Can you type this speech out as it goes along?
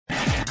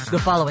The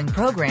following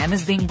program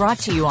is being brought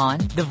to you on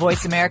the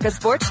Voice America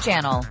Sports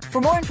Channel. For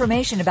more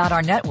information about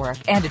our network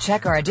and to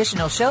check our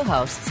additional show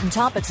hosts and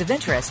topics of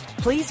interest,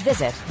 please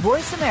visit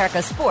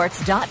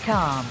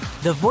voiceamericasports.com.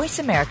 The Voice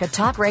America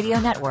Talk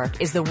Radio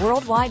Network is the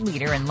worldwide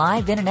leader in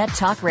live Internet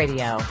talk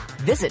radio.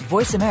 Visit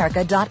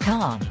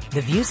voiceamerica.com.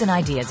 The views and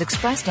ideas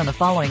expressed on the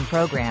following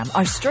program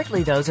are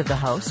strictly those of the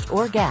host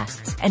or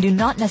guests and do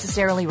not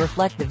necessarily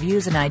reflect the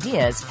views and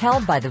ideas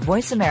held by the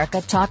Voice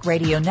America Talk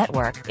Radio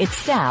Network, its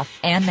staff,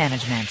 and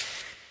management.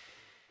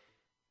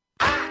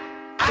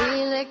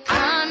 Feel it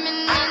coming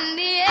in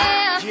the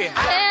air.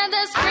 Hear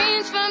the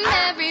screams from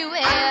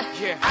everywhere.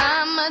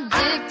 I'm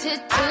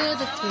addicted to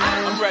the thrill.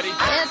 I'm ready.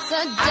 It's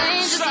a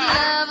dangerous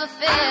love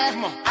affair.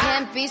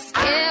 Can't be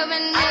scared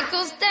when it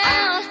goes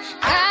down.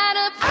 Got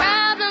a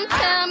problem?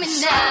 Tell me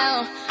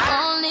now.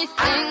 Only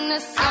thing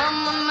that's on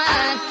my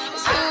mind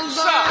is who's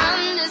gonna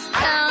run this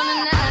town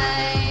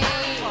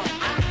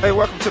tonight. Hey,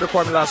 welcome to the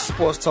Kwamie Lassiter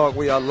Sports Talk.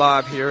 We are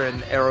live here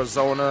in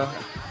Arizona.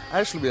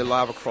 Actually, we are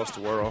live across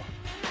the world.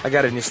 I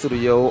got in the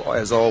studio,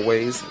 as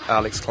always,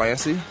 Alex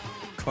Clancy.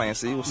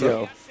 Clancy, what's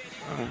up?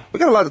 We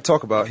got a lot to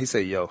talk about. He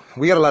said, yo.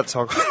 We got a lot to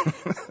talk about.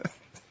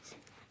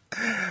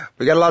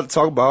 We got a lot to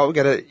talk about. We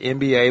got an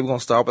NBA. We're going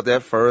to start with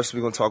that first.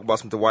 We're going to talk about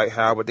some Dwight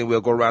Howard. Then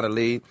we'll go around the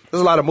league.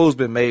 There's a lot of moves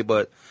been made,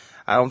 but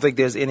I don't think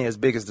there's any as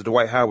big as the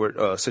Dwight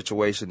Howard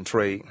situation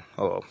trade.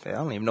 Oh, I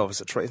don't even know if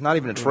it's a trade. It's not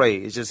even a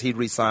trade. It's just he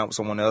re-signed with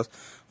someone else.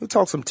 We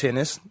talk some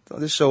tennis.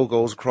 This show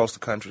goes across the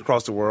country,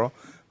 across the world.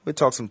 We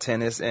talk some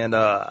tennis, and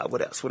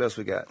what else? What else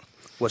we got?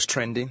 What's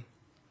trending?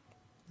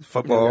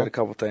 Football. We got a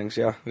couple things,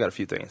 yeah. We got a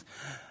few things.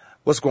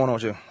 What's going on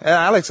with you?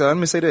 Alex, let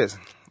me say this.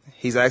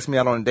 He's asked me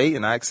out on a date,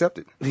 and I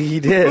accepted. He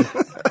did.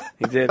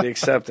 He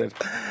accepted.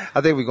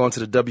 I think we're going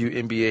to the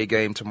WNBA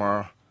game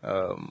tomorrow.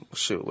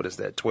 What is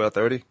that,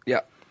 12:30?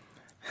 Yeah.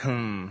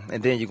 And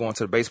then you're going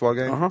to the baseball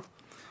game? Uh-huh.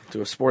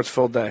 To a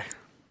sports-filled day.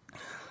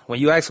 When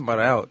you ask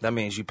somebody out, that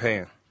means you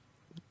paying.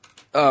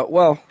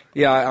 Well,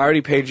 yeah, I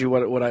already paid you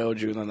what I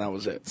owed you, and then that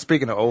was it.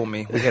 Speaking of owe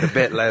me, we had a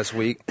bet last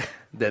week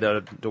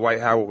that Dwight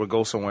Howard would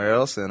go somewhere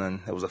else, and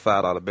then it was a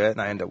 $5 bet,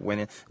 and I ended up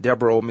winning.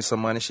 Deborah owed me some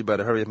money. She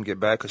better hurry up and get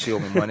back because she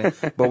owed me money.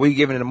 But we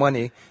giving the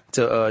money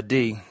to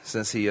D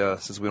since we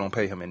don't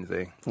pay him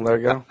anything. Well, there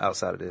you go.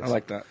 Outside of this. I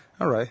like that.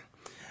 All right.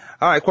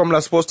 Kwamie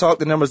Lassiter Sports Talk.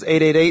 The number is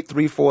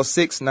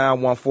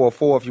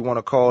 888-346-9144 if you want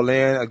to call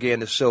in. Again,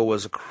 the show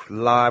is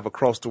live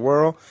across the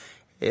world.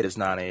 It is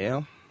 9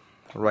 a.m.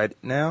 right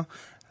now.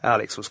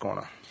 Alex, what's going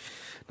on?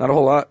 Not a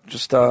whole lot.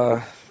 Just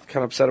kind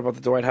of upset about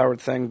the Dwight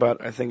Howard thing,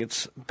 but I think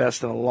it's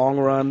best in the long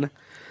run.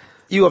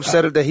 You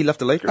upset that he left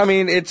the Lakers? I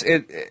mean,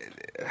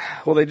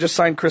 well, they just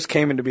signed Chris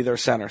Kaman to be their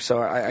center,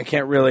 so I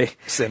can't really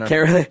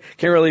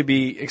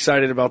be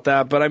excited about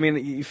that. But I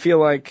mean, you feel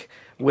like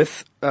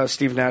with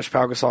Steve Nash,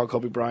 Pau Gasol,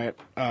 Kobe Bryant,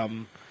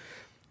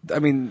 I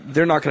mean,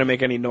 they're not going to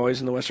make any noise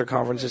in the Western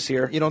Conference this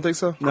year. You don't think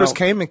so? No. Chris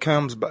Kaman,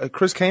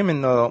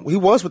 he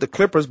was with the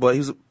Clippers, but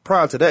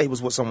prior to that, he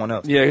was with someone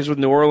else. Yeah, he was with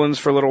New Orleans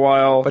for a little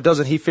while. But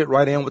doesn't he fit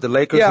right in with the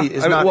Lakers? Yeah,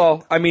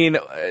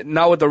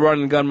 not with the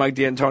run-and-gun Mike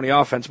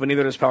D'Antoni offense, but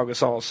neither does Pau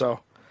Gasol, so...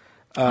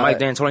 Mike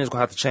D'Antoni's going to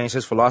have to change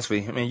his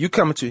philosophy. I mean,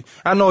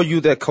 I know you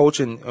that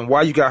coach and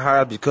why you got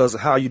hired because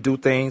of how you do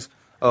things,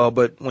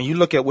 but when you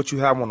look at what you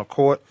have on the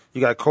court, you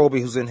got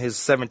Kobe, who's in his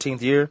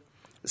 17th year,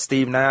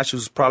 Steve Nash,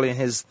 who's probably in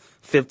his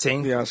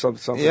 15th. Yeah,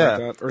 something like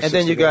that. Or and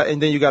then you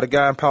got a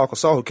guy in Pau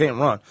Gasol who can't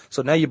run.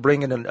 So now you're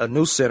bringing in a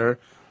new center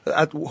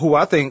who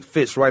I think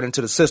fits right into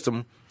the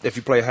system if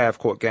you play a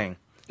half-court game.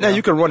 Now,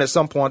 you can run at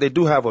some point. They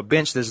do have a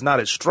bench that's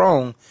not as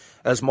strong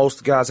as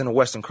most guys in the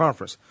Western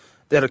Conference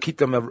that'll keep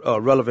them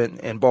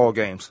relevant in ball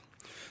games.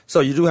 So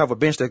you do have a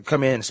bench that can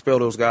come in and spell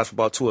those guys for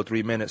about 2 or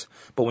 3 minutes.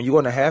 But when you go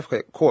in a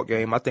half-court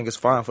game, I think it's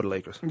fine for the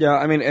Lakers. Yeah,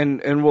 I mean,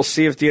 and we'll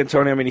see if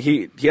D'Antoni, I mean,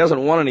 he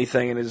hasn't won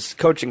anything in his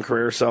coaching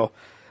career, so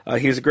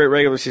he's a great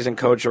regular season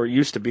coach, or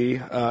used to be.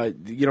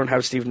 You don't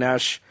have Steve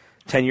Nash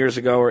 10 years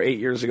ago or 8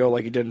 years ago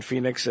like he did in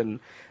Phoenix, and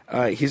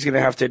he's going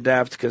to have to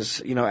adapt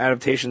because,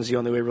 adaptation is the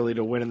only way really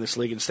to win in this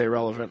league and stay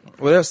relevant.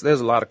 Well,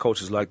 there's a lot of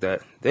coaches like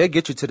that. They'll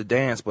get you to the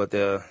dance, but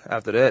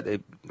after that,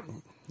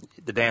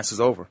 the dance is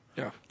over.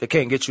 Yeah, they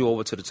can't get you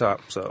over to the top.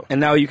 So, and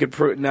now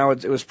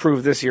it was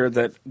proved this year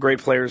that great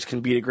players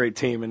can beat a great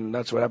team, and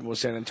that's what happened with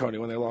San Antonio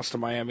when they lost to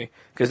Miami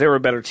because they were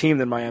a better team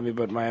than Miami,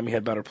 but Miami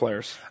had better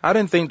players. I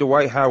didn't think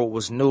Dwight Howard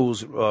was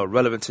news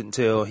relevant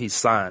until he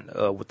signed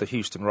with the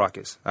Houston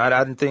Rockets. I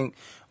didn't think.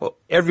 Well,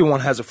 everyone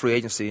has a free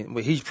agency,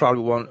 but he's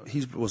probably one.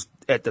 He was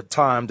at the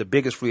time the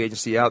biggest free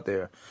agency out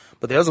there.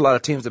 But there's a lot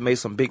of teams that made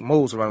some big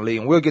moves around the league,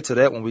 and we'll get to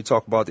that when we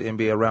talk about the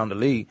NBA around the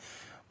league.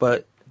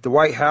 But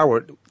Dwight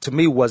Howard, to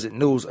me, wasn't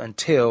news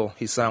until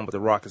he signed with the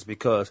Rockets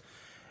because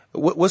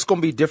what's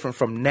going to be different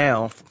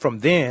from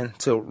then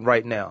to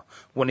right now?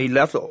 When he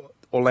left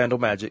Orlando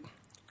Magic,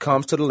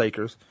 comes to the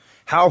Lakers,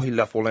 how he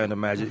left Orlando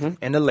Magic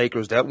and the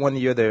Lakers that 1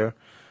 year there,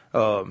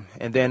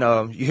 and then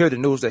you hear the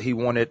news that he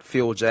wanted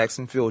Phil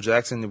Jackson.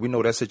 We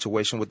know that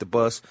situation with the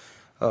bus.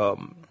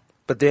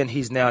 But then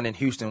he's now in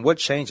Houston. What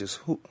changes?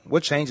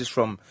 What changes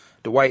from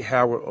Dwight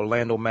Howard,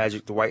 Orlando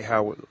Magic, Dwight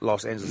Howard,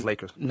 Los Angeles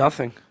Lakers?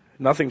 Nothing.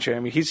 Nothing changed. I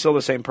mean, he's still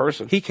the same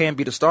person. He can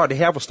be the star. They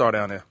have a star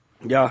down there.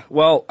 Yeah,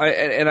 well,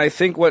 I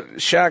think what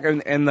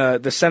Shaq and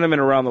the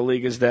sentiment around the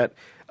league is that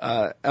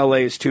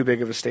L.A. is too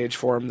big of a stage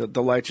for him.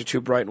 The lights are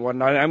too bright and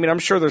whatnot. I mean, I'm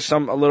sure there's a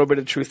little bit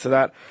of truth to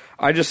that.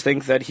 I just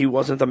think that he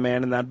wasn't the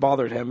man, and that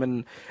bothered him.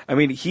 And I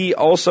mean, he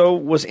also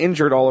was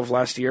injured all of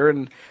last year,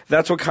 and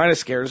that's what kind of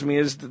scares me.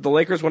 Is the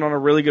Lakers went on a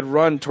really good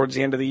run towards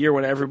the end of the year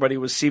when everybody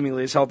was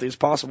seemingly as healthy as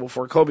possible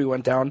before Kobe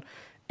went down,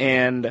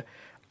 and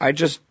I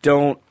just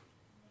don't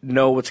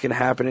know what's going to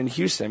happen in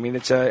Houston. I mean,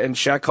 and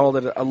Shaq called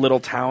it a little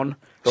town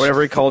or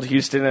whatever he called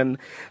Houston, and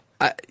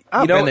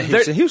I've been to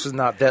Houston. Houston's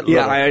not that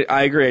little. Yeah,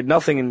 I agree.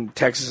 Nothing in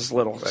Texas is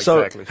little.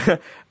 Exactly. So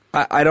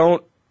I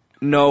don't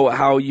know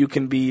how you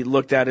can be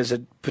looked at as a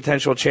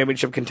potential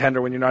championship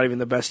contender when you're not even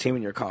the best team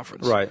in your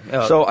conference. Right.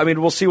 So, I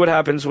mean, we'll see what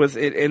happens with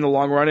it in the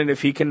long run, and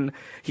if he can,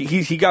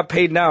 he got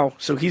paid now,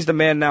 so he's the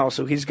man now,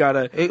 so he's got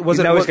to,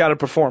 he's got to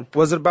perform.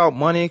 Was it about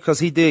money? Because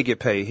he did get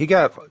paid.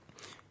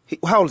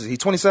 How old is he?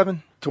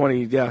 27?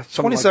 20, yeah.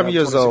 27 like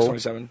years 26, old.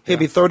 27, He'll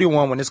be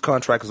 31 when his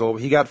contract is over.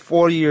 He got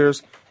 4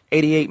 years,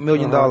 $88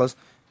 million.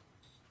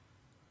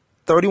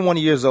 31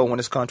 years old when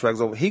his contract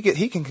is over. He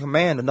can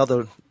command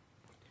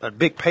a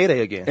big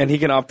payday again. And he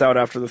can opt out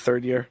after the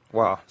third year.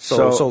 Wow.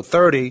 So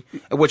 30,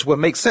 which would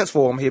make sense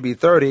for him. He'll be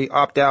 30,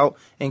 opt out,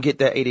 and get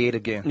that 88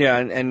 again. Yeah,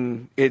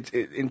 and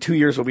in 2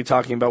 years we'll be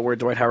talking about where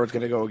Dwight Howard's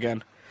going to go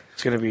again.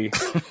 It's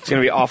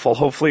gonna be awful.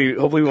 Hopefully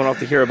we won't have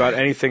to hear about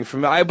anything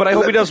from him. But I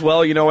hope he does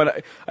well. You know, and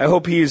I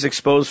hope he is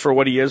exposed for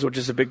what he is, which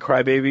is a big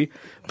crybaby.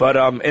 But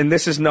and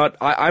this is not.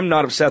 I'm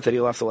not upset that he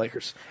left the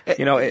Lakers.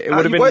 You know, it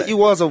would have been.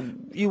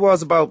 You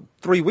was about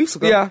 3 weeks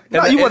ago. Yeah,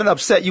 no, you wasn't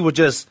upset. You were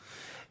just.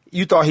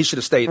 You thought he should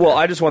have stayed. Well, there.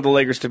 I just want the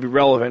Lakers to be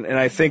relevant, and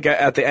I think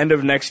at the end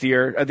of next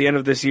year, at the end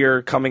of this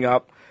year coming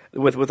up.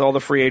 With all the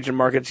free agent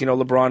markets, you know,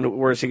 LeBron,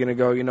 where is he going to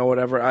go? You know,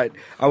 whatever. I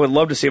would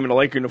love to see him in a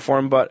Laker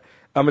uniform, but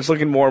it's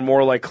looking more and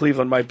more like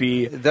Cleveland might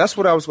be. That's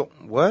what I was going.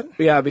 What?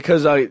 Yeah,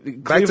 because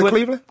back to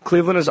Cleveland.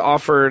 Cleveland has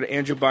offered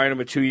Andrew Bynum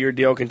a 2-year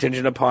deal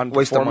contingent upon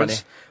waste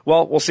performance. Of money.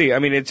 Well, we'll see. I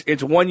mean,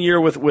 it's 1 year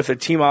with a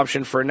team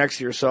option for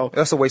next year, so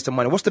that's a waste of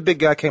money. What's the big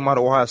guy came out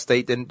of Ohio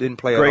State didn't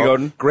play? Greg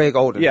Oden. Greg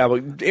Oden. Yeah,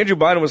 but Andrew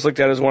Bynum was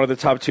looked at as one of the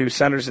top 2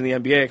 centers in the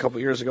NBA a couple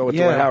of years ago with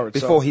Dwight Howard.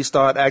 Before he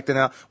started acting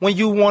out. When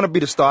you want to be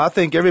the star, I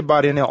think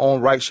everybody in their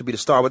own right should be the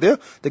star. But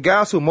the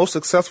guys who are most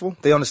successful,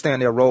 they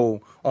understand their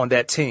role on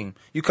that team.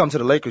 You come to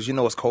the Lakers, you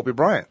know it's Kobe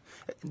Bryant.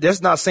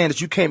 That's not saying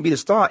that you can't be the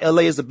star.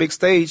 L.A. is a big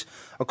stage,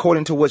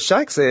 according to what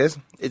Shaq says.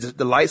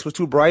 The lights were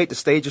too bright, the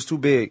stage is too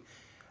big.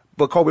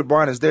 But Kobe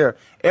Bryant is there.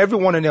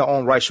 Everyone in their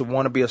own right should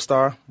want to be a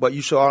star, but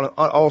you should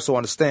also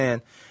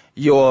understand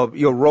your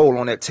role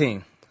on that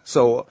team.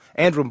 So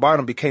Andrew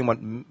Bynum became a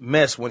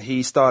mess when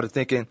he started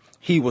thinking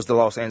he was the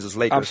Los Angeles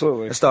Lakers.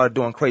 Absolutely. And started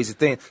doing crazy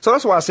things. So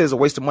that's why I say it's a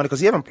waste of money,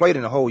 because he haven't played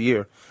in a whole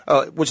year,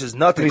 which is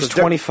nothing. And he's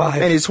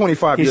 25. And he's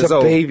 25 years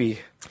old. He's a baby.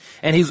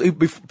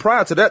 And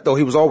prior to that, though,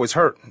 he was always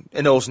hurt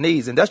in those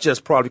knees, and that's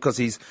just probably because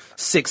he's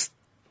 6'.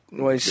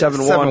 Well, he's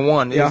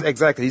 7'1". Yeah.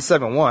 Exactly. He's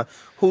 7'1".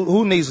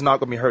 Who knees is not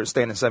going to be hurt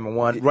standing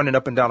 7'1", running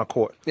up and down a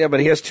court? Yeah, but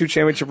he has 2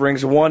 championship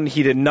rings. One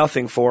he did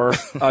nothing for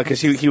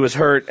because he was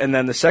hurt, and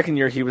then the second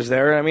year he was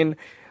there. I mean,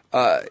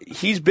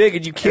 he's big,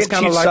 and you can't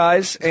cheat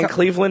size. And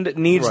Cleveland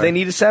needs they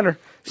need a center.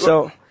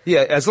 So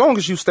yeah, as long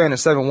as you stand at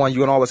 7'1",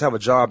 you can always have a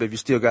job if you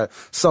still got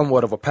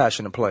somewhat of a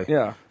passion to play.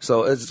 Yeah.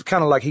 So it's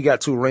kind of like he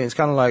got 2 rings.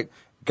 Kind of like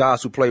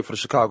guys who played for the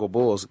Chicago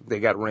Bulls, they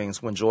got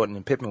rings when Jordan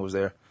and Pippen was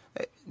there.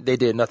 They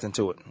did nothing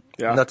to it.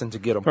 Yeah. Nothing to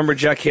get them. Remember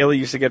Jack Haley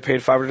used to get paid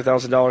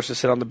 $500,000 to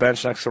sit on the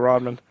bench next to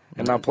Rodman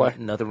and not play?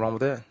 Nothing wrong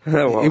with that.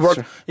 Well, he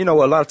worked. You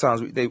know, a lot of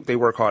times they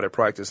work hard at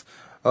practice.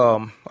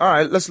 All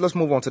right, let's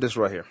move on to this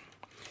right here.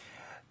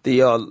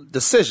 The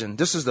decision.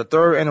 This is the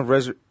 3rd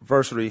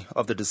anniversary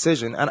of the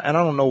decision, and I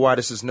don't know why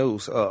this is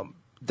news.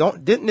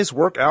 Didn't this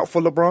work out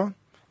for LeBron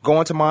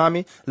going to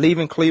Miami,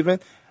 leaving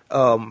Cleveland?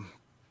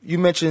 You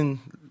mentioned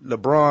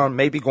LeBron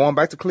maybe going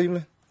back to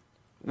Cleveland.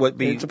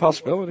 It's a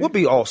possibility. Would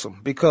be awesome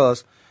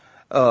because,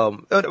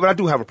 but I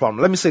do have a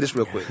problem. Let me say this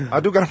real quick. I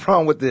do got a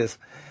problem with this.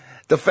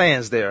 The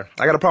fans there.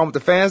 I got a problem with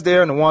the fans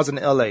there and the ones in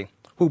L.A.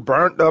 who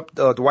burnt up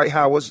Dwight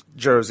Howard's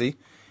jersey.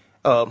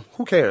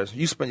 Who cares?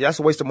 That's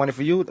a waste of money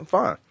for you.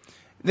 Fine.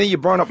 Then you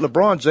burn up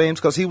LeBron James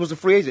because he was a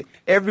free agent.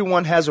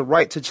 Everyone has a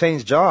right to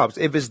change jobs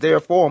if it's there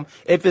for him,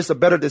 if it's a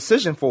better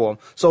decision for him.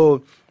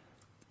 So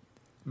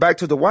back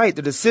to Dwight,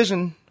 the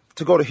decision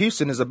to go to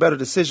Houston is a better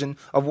decision,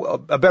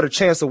 a better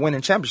chance of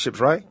winning championships,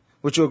 right?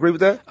 Would you agree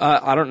with that?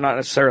 I don't, not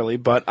necessarily,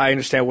 but I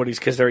understand what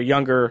because they're a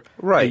younger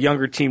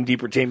team,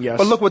 deeper team. Yes.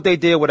 But look what they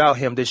did without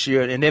him this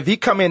year, and if he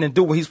come in and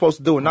do what he's supposed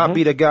to do and not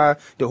be the guy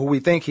who we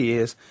think he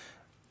is,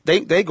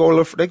 they go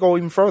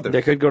even further.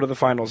 They could go to the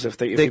finals if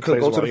they could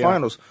go to the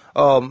finals.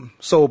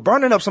 So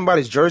burning up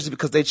somebody's jersey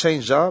because they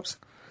changed jobs.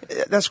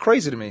 That's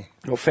crazy to me.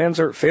 Well, fans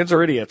are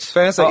idiots.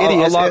 Fans are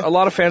idiots. A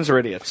lot of fans are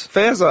idiots.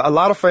 A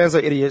lot of fans are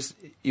idiots.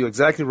 You're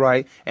exactly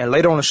right. And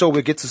later on the show,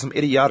 we'll get to some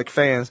idiotic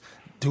fans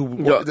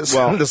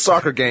the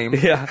soccer game.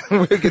 Yeah.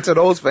 We get to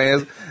those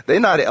fans. They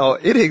not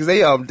idiots.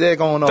 They're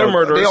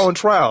murderers. They're on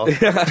trial.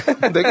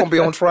 They're gonna be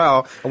on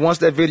trial. And once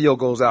that video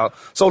goes out,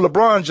 so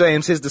LeBron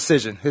James, his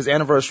decision, his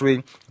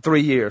anniversary,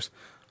 3 years.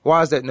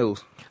 Why is that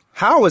news?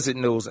 How is it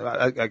news?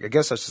 I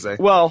guess I should say.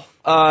 Well,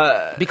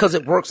 because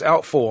it works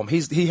out for him. He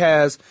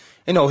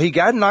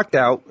got knocked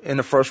out in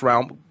the first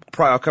round.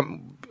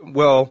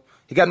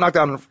 He got knocked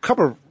out in a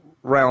couple of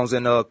rounds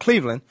in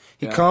Cleveland.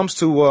 He comes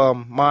to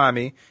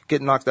Miami,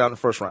 get knocked out in the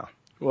first round.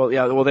 Well,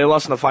 yeah. Well, they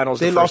lost in the finals.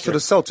 They lost to the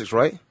Celtics,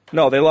 right?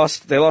 No, they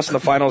lost in the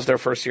finals their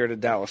first year to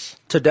Dallas.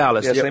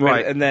 Yes, yeah,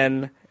 right. And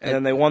then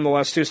they won the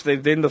last two, so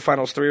they've been in the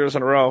finals 3 years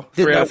in a row.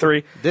 3 out of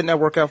 3. Didn't that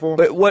work out for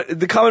them? But what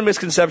the common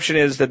misconception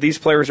is that these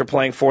players are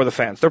playing for the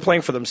fans. They're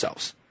playing for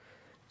themselves.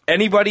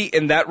 Anybody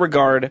in that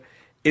regard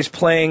is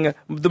playing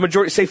the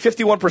majority, say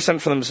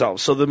 51% for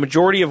themselves. So the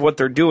majority of what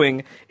they're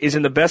doing is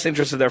in the best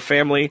interest of their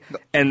family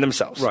and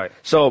themselves. Right.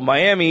 So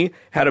Miami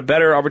had a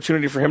better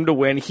opportunity for him to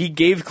win. He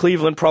gave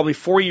Cleveland probably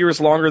 4 years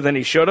longer than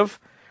he should have,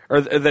 or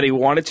that he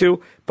wanted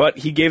to, but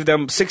he gave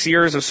them 6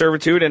 years of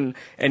servitude,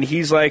 and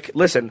he's like,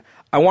 listen,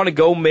 I want to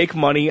go make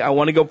money. I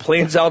want to go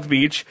play in South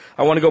Beach.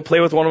 I want to go play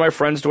with one of my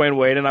friends, Dwayne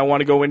Wade, and I want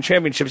to go win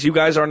championships. You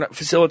guys aren't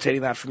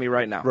facilitating that for me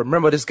right now.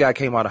 Remember, this guy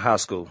came out of high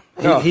school.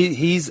 No.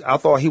 I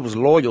thought he was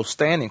loyal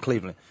staying in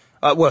Cleveland.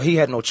 Well, he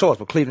had no choice,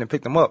 but Cleveland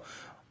picked him up.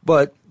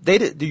 But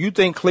do you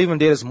think Cleveland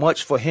did as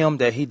much for him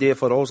that he did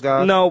for those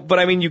guys? No, but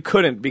I mean, you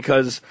couldn't,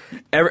 because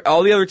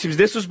all the other teams,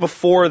 this was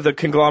before the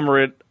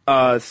conglomerate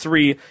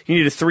you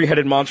need a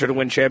 3-headed monster to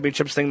win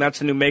championships thing. That's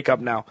the new makeup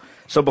now.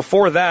 So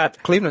before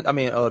that, Cleveland,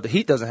 the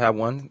Heat doesn't have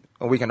one.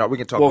 We can talk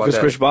about that. Well, because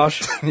Chris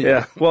Bosh?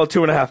 Yeah. Well,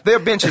 2.5. Their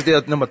bench is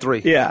their number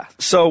 3. Yeah.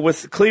 So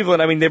with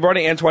Cleveland, I mean, they brought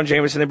in Antoine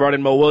Jameson, they brought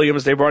in Mo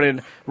Williams, they brought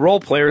in role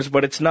players,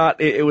 but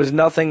it was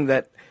nothing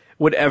that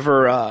would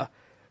ever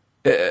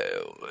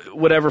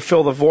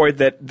fill the void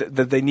that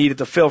they needed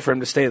to fill for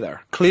him to stay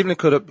there. Cleveland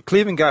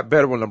got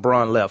better when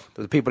LeBron left.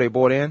 The people they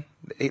brought in,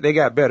 they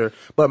got better.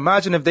 But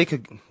imagine if they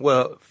could,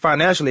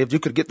 financially, if you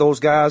could get those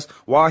guys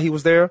while he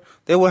was there,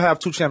 they would have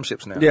 2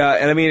 championships now. Yeah,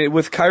 and I mean,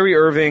 with Kyrie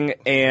Irving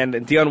and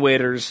Deion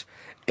Waiters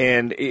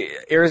and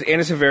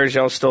Anderson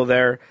Varejao still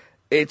there,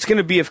 it's going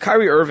to be, if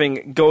Kyrie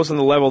Irving goes on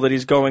the level that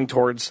he's going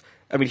towards,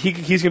 I mean,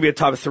 he's going to be a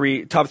top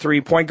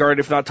three point guard,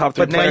 if not top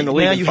 3 player in the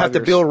league. But now you have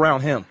to build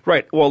around him.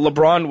 Right. Well,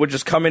 LeBron would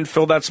just come in,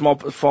 fill that small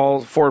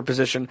forward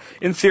position.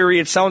 In theory,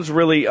 it sounds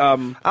really I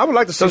would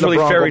like to see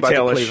LeBron really go back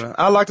to Cleveland.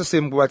 I'd like to see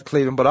him go back to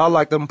Cleveland, but I'd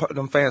like them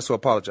fans to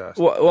apologize.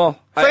 Well,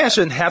 fans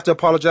shouldn't have to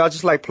apologize,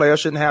 just like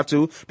players shouldn't have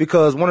to,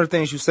 because one of the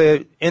things you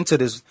said into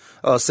this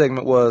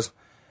segment was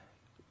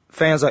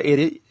fans are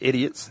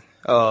idiots.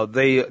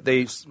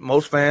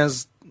 Most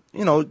fans,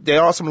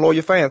 there are some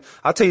loyal fans.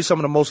 I'll tell you, some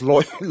of the most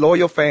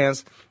loyal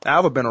fans I've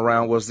ever been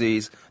around was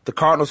the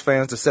Cardinals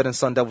fans that sat in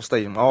Sun Devil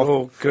Stadium.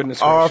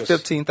 Goodness all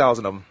gracious.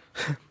 15,000 of them.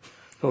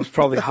 It was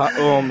probably hot.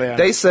 Oh, man.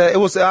 They said it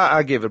was,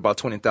 I give it about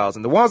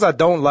 20,000. The ones I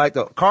don't like,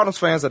 the Cardinals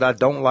fans that I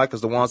don't like, is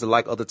the ones that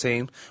like other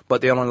teams,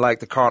 but they only like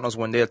the Cardinals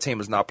when their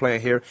team is not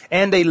playing here,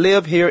 and they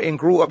live here and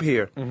grew up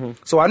here.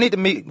 Mm-hmm. So I need to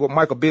meet with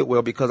Michael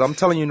Bidwell, because I'm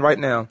telling you right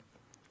now,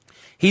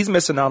 he's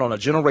missing out on a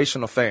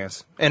generation of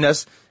fans, and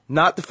that's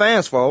not the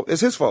fans' fault.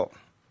 It's his fault.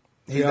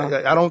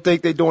 I don't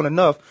think they're doing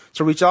enough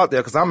to reach out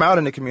there, because I'm out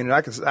in the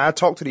community. I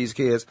talk to these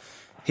kids.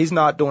 He's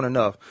not doing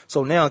enough.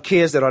 So now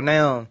kids that are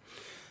now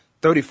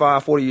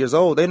 35, 40 years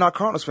old, they're not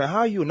Cardinals fans. How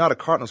are you not a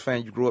Cardinals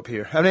fan? You grew up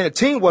here. I mean, the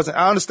team wasn't.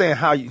 I understand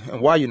how you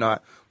and why you're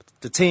not.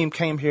 The team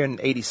came here in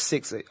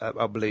 86,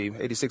 I believe,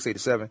 86,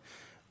 87.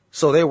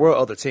 So there were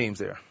other teams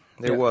there.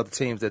 There were other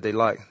teams that they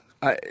liked.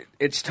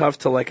 It's tough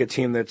to like a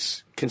team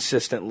that's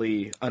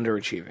consistently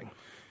underachieving,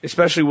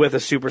 especially with a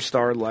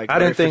superstar like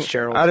Larry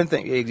Fitzgerald.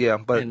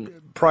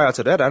 But prior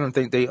to that, I don't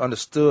think they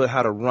understood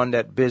how to run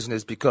that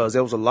business, because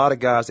there was a lot of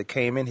guys that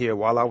came in here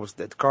while I was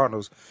at the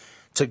Cardinals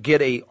to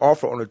get a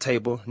offer on the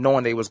table,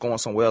 knowing they was going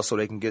somewhere else so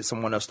they can get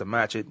someone else to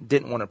match it.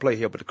 Didn't want to play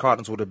here, but the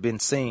Cardinals would have been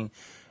seen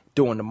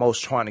doing the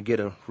most, trying to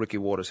get a Ricky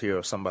Waters here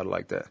or somebody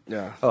like that.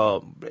 Yeah.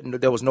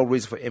 There was no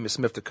reason for Emmitt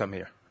Smith to come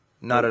here.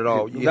 Not at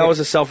all. That was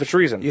a selfish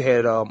reason. You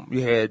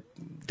had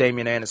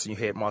Damian Anderson. You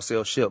had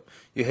Marcel Shipp.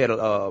 You had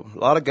a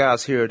lot of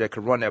guys here that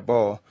could run that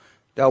ball.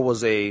 That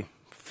was a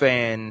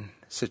fan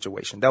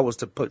situation. That was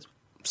to put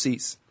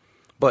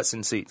butts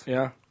in seats.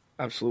 Yeah,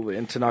 absolutely,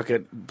 and to not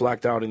get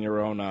blacked out in your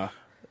own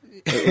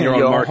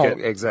market.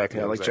 Exactly.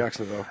 Yeah, like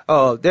Jacksonville.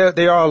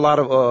 There are a lot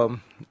of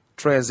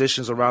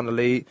transitions around the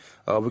league.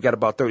 We got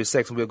about 30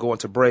 seconds. We'll go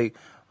into break.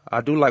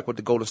 I do like what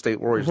the Golden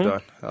State Warriors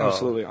done.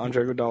 Absolutely.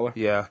 Andre Iguodala.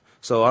 Yeah.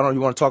 So I don't know, you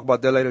want to talk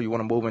about that later, or you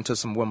want to move into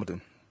some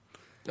Wimbledon?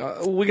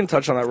 We can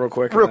touch on that real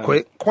quick. Real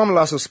quick. Kwamie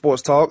Lassiter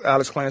Sports Talk.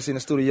 Alex Clancy in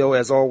the studio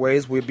as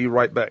always. We'll be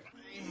right back.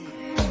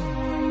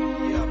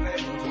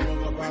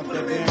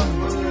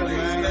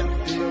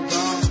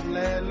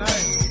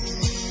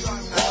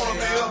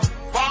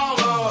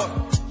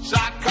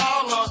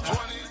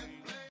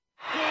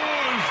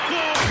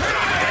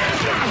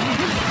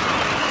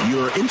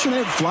 Your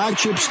internet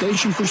flagship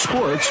station for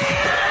sports.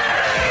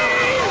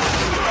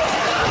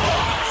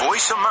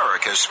 Voice America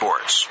America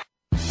Sports.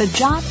 The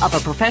job of a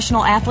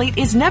professional athlete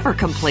is never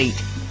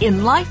complete.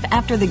 In Life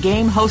After the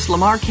Game, host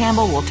Lamar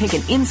Campbell will take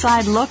an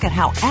inside look at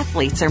how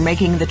athletes are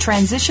making the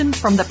transition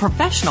from the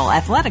professional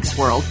athletics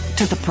world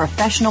to the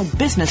professional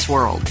business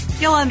world.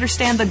 You'll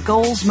understand the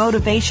goals,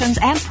 motivations,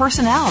 and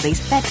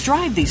personalities that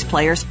drive these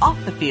players off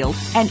the field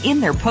and in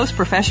their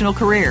post-professional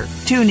career.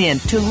 Tune in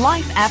to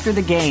Life After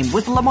the Game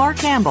with Lamar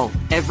Campbell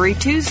every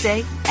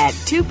Tuesday at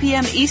 2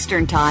 p.m.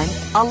 Eastern Time,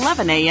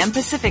 11 a.m.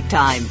 Pacific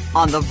Time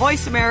on the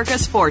Voice America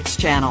Sports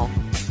Channel.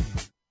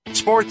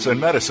 Sports and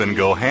medicine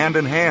go hand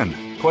in hand.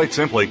 Quite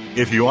simply,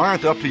 if you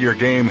aren't up to your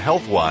game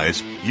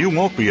health-wise, you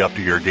won't be up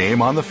to your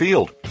game on the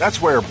field.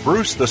 That's where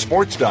Bruce the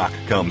Sports Doc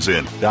comes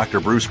in. Dr.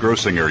 Bruce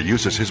Grossinger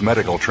uses his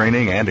medical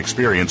training and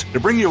experience to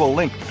bring you a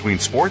link between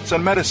sports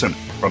and medicine,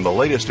 from the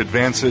latest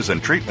advances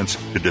and treatments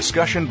to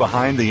discussion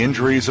behind the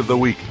injuries of the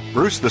week.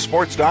 Bruce the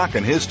Sports Doc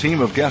and his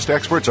team of guest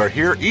experts are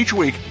here each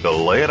week to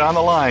lay it on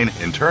the line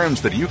in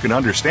terms that you can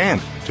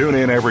understand. Tune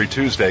in every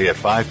Tuesday at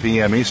 5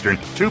 p.m. Eastern,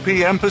 2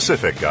 p.m.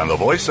 Pacific on the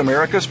Voice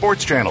America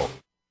Sports Channel.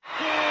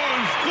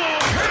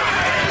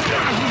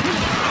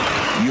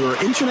 Your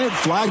internet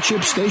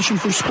flagship station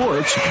for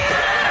sports.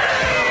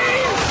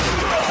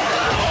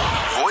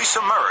 Voice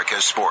America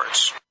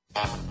Sports.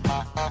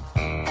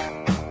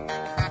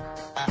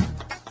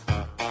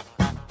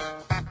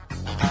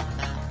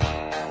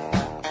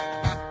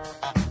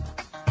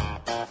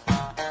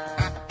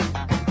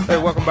 Hey,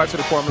 welcome back to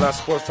the Kwamie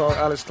Sports Talk.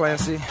 Alex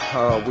Clancy.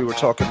 We were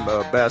talking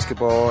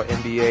basketball,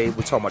 NBA.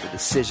 We're talking about the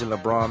decision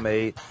LeBron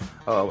made.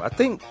 I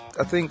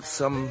think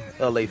some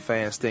LA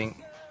fans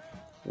think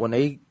when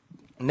they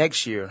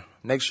next year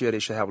they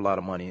should have a lot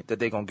of money that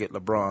they're gonna get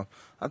LeBron.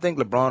 I think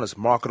LeBron is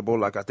marketable.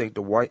 Like I think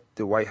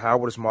Dwight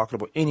Howard is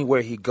marketable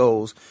anywhere he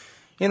goes.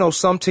 You know,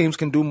 some teams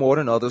can do more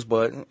than others,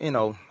 but you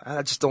know,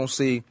 I just don't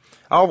see.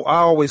 I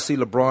always see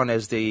LeBron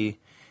as the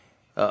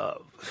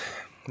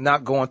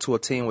not going to a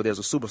team where there's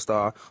a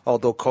superstar.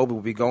 Although Kobe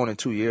will be gone in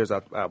 2 years,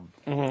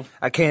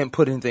 I can't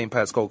put anything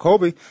past Kobe.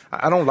 Kobe,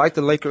 I don't like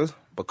the Lakers,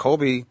 but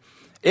Kobe,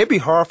 it'd be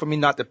hard for me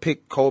not to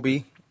pick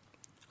Kobe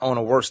on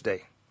a worse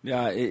day.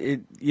 Yeah,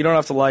 you don't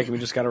have to like him. You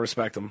just got to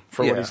respect him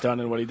for what he's done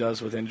and what he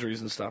does with injuries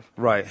and stuff.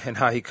 Right, and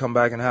how he come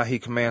back and how he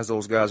commands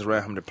those guys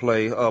around him to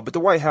play. But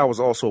Dwight Howard was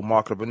also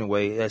marketable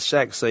anyway. As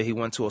Shaq say, he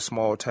went to a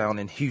small town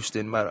in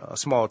Houston, a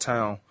small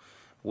town,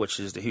 which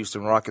is the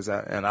Houston Rockets.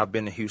 And I've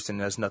been to Houston.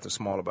 There's nothing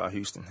small about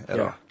Houston at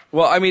all.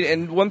 Well, I mean,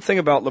 and one thing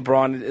about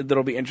LeBron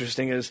that'll be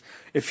interesting is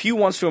if he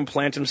wants to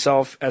implant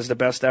himself as the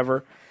best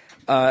ever,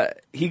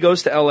 he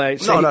goes to L.A.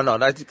 No.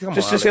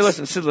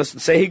 Listen.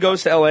 Say he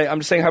goes to L.A. I'm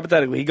just saying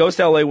hypothetically. He goes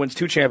to L.A., wins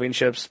 2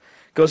 championships,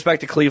 goes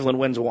back to Cleveland,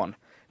 wins 1.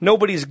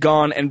 Nobody's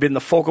gone and been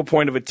the focal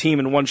point of a team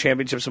and won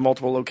championships in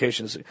multiple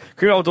locations.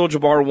 Kareem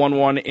Abdul-Jabbar won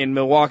 1 in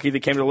Milwaukee. They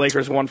came to the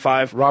Lakers, won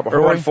 5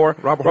 or won 4.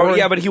 Robert Horry.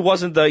 Yeah, but he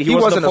wasn't the he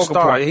wasn't the a focal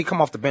star. point. He come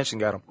off the bench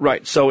and got him.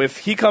 Right. So if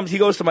he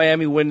goes to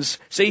Miami, wins.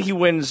 Say he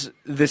wins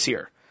this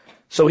year.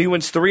 So he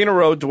wins 3 in a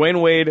row.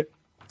 Dwayne Wade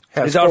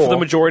is out for the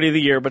majority of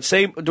the year. But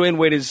say Dwayne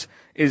Wade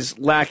is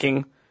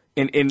lacking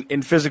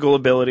in physical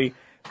ability.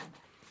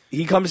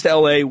 He comes to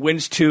L.A.,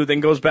 wins 2,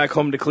 then goes back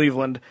home to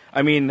Cleveland.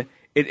 I mean,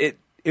 it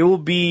will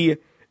be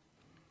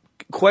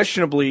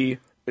questionably,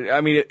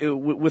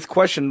 with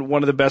question,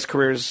 one of the best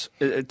careers,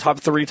 top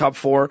 3, top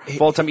 4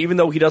 of all time, even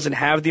though he doesn't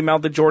have the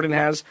amount that Jordan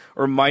has,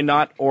 or might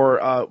not,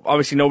 or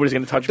obviously nobody's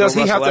going to touch him. Does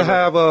he have to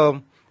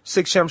have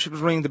 6 championship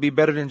rings to be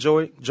better than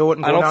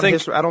Jordan? I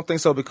don't think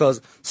so, because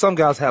some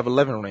guys have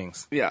 11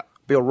 rings. Yeah.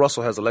 Bill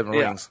Russell has 11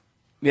 rings.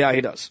 Yeah,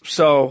 he does.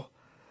 So,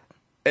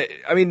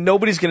 I mean,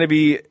 nobody's going to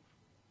be.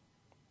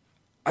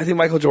 I think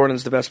Michael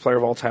Jordan's the best player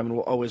of all time and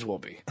always will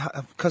be.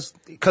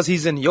 Because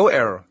he's in your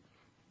era,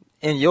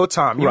 in your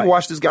time. You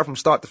watch this guy from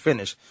start to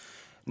finish.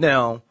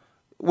 Now,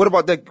 what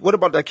about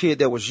that kid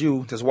that was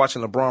you that's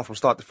watching LeBron from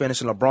start to finish,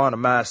 and LeBron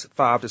amassed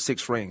 5 to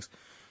 6 rings?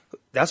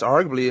 That's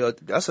arguably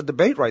that's a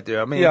debate right there.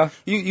 I mean,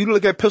 you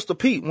look at Pistol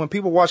Pete. When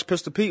people watch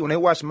Pistol Pete, when they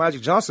watch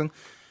Magic Johnson,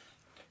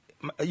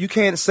 you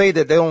can't say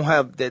that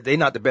they're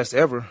not the best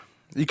ever.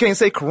 You can't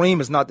say Kareem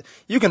is not.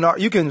 You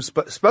can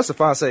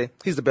specify and say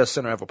he's the best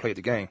center ever played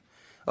the game.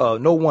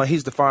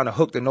 He's defined a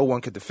hook that no one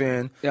could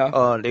defend.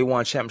 Yeah. They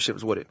won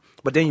championships with it.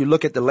 But then you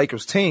look at the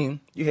Lakers team.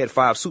 You had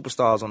 5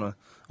 superstars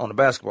on the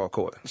basketball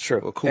court. That's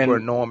true. Cooper,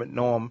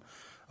 Norm,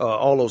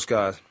 all those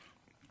guys.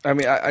 I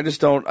mean, I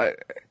just don't.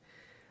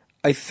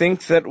 I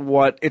think that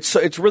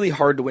it's really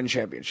hard to win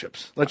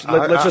champions's. Let's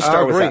just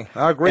start with that.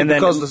 I agree,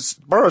 because the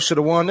Spurs should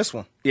have won this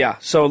one. Yeah.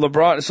 So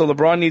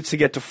LeBron needs to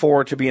get to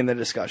 4 to be in the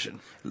discussion.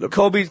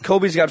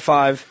 Kobe's got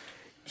 5.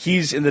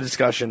 He's in the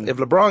discussion. If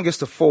LeBron gets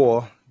to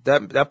 4,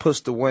 that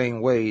puts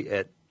Dwayne Wade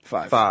at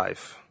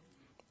 5.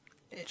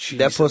 Jesus.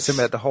 That puts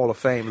him at the Hall of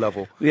Fame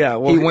level. Yeah.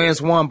 Well, he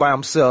wins 1 by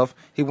himself.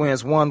 He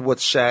wins 1 with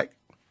Shaq.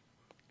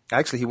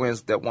 Actually, he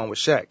wins that 1 with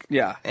Shaq.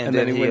 Yeah, and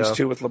then he wins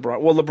 2 with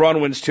LeBron. Well,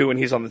 LeBron wins 2, and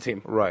he's on the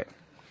team. Right.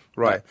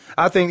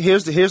 I think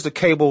here's the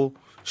cable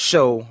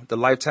show, the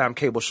lifetime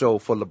cable show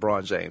for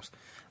LeBron James.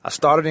 I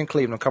started in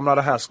Cleveland, coming out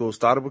of high school,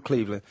 started with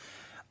Cleveland.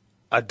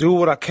 I do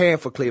what I can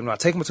for Cleveland. I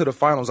take them to the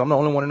finals. I'm the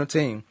only one in the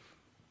team.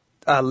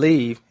 I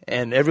leave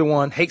and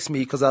everyone hates me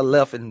because I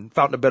left and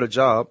found a better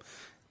job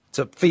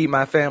to feed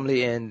my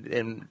family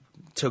and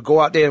to go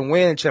out there and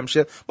win a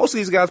championship. Most of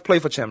these guys play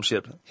for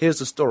championships. Here's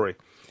the story.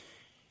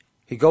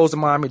 He goes to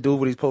Miami, do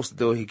what he's supposed to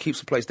do. He keeps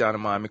the place down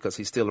in Miami because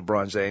he's still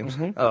LeBron James.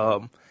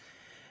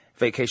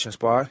 Vacation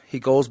spot. He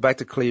goes back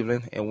to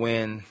Cleveland and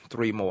win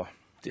 3 more.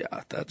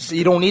 Yeah, that's. So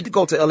you don't need to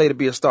go to L.A. to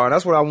be a star. And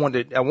that's what I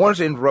wanted. I wanted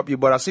to interrupt you,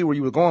 but I see where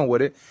you were going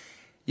with it.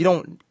 You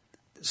don't.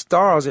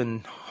 Stars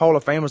and Hall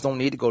of Famers don't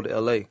need to go to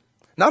L.A.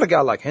 Not a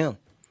guy like him.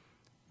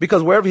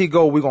 Because wherever he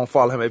go, we're going to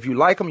follow him. If you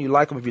like him, you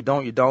like him. If you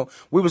don't, you don't.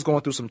 We was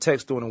going through some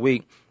text during the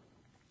week.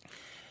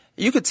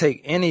 You could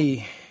take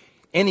any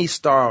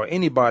star or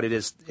anybody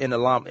that's in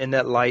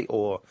that light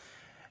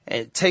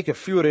and take a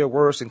few of their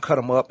words and cut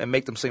them up and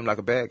make them seem like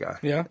a bad guy.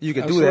 Yeah, you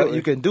can absolutely. do that.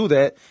 You can do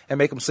that and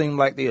make them seem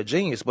like they're a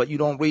genius, but you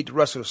don't read the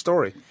rest of the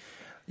story.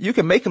 You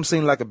can make him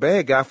seem like a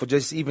bad guy for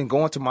just even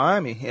going to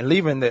Miami and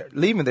leaving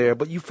there,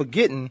 but you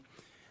forgetting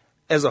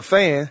as a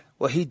fan,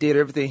 well, he did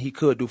everything he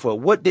could do for us.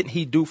 What didn't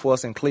he do for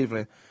us in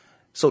Cleveland?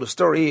 So the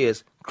story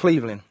is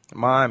Cleveland,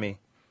 Miami,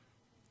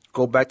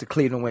 go back to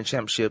Cleveland, win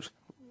championships,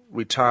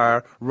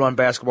 retire, run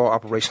basketball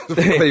operations for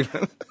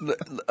Cleveland.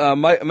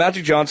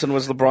 Magic Johnson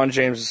was LeBron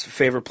James'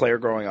 favorite player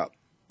growing up.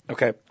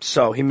 Okay,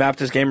 so he mapped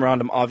his game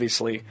around him,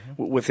 obviously,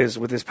 with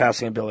his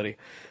passing ability.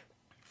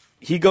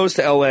 He goes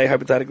to L.A.,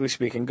 hypothetically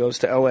speaking, goes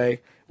to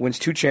L.A., wins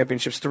 2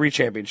 championships, 3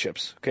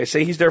 championships. Okay,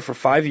 say he's there for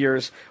 5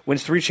 years,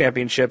 wins 3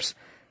 championships.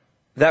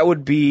 That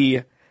would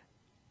be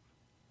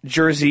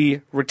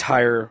jersey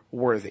retire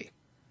worthy.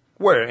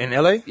 Where, in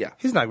L.A.? Yeah.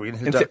 He's not reading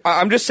his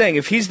I'm just saying,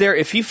 if he's there,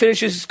 if he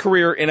finishes his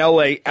career in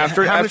L.A.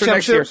 after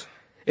next year,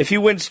 if he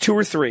wins 2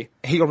 or 3,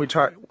 he going to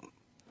retire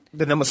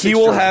the number 6 he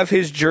will jersey. have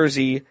his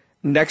jersey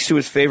next to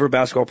his favorite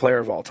basketball player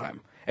of all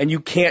time. And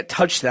you can't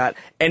touch that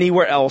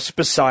anywhere else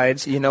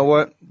besides... You know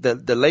what?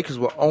 The Lakers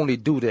will only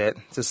do that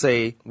to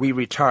say, we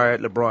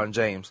retired LeBron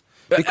James.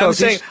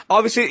 Because I'm saying,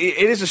 obviously,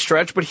 it is a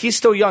stretch, but he's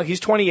still young. He's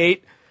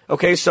 28.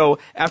 Okay, so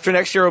after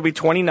next year, he'll be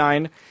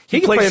 29.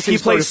 He plays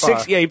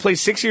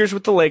 6 years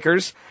with the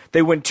Lakers.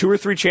 They win 2 or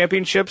 3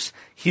 championships.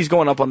 He's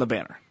going up on the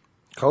banner.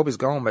 Kobe's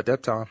gone at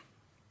that time.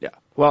 Yeah.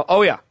 Well,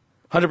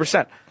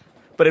 100%.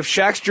 But if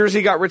Shaq's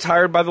jersey got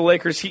retired by the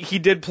Lakers, he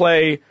did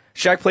play.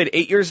 Shaq played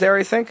 8 years there,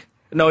 I think.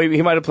 No,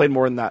 he might have played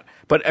more than that.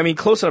 But, I mean,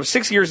 close enough.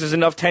 6 years is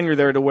enough tenure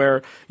there to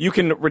where you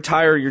can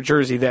retire your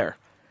jersey there.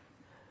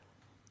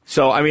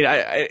 So, I mean,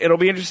 it'll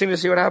be interesting to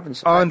see what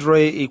happens.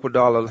 Andre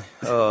Iguodala.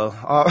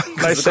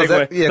 Nice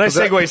segue. Nice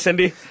segue,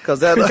 Cindy.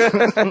 Because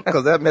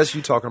that mess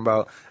you talking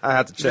about, I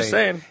have to change. Just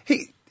saying.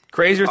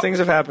 Crazier things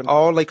have happened.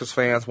 All Lakers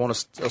fans want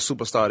a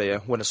superstar there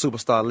when a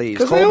superstar leaves.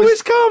 Because they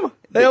always come.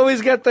 They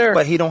always get there.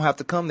 But he don't have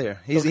to come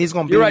there. He's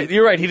going to be...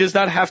 You're right. He does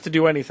not have to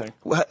do anything.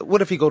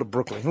 What if he go to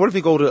Brooklyn? What if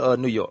he go to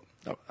New York?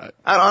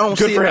 I don't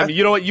Good see for it. him.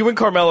 You know what? You and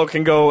Carmelo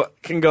can go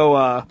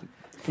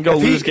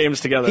lose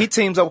games together. He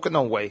teams up.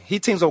 No way. He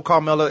teams up with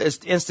Carmelo.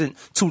 It's instant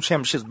 2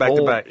 championships back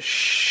to back.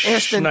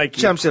 Instant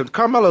championships.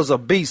 Carmelo's a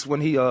beast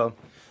when he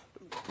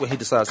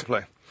decides to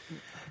play.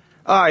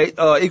 All right,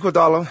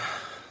 Iguodala.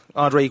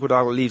 Andre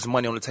Iguodala leaves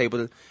money on the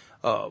table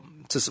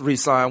to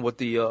re-sign with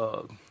the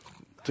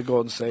to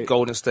Golden State.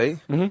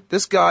 Mm-hmm.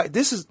 This guy.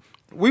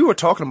 We were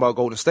talking about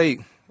Golden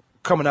State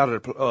coming out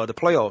of the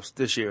playoffs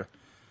this year.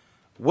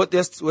 What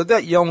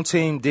that young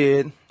team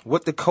did,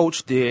 what the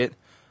coach did.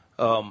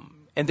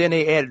 And then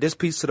they added this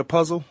piece to the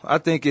puzzle. I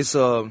think it's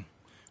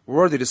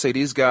worthy to say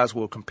these guys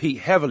will compete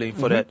heavily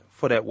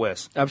for that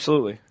West.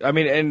 Absolutely. I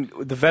mean, and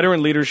the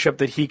veteran leadership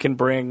that he can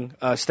bring.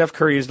 Steph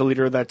Curry is the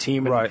leader of that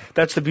team. And right.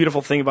 That's the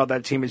beautiful thing about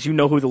that team is you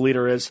know who the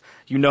leader is.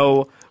 You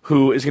know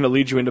who is going to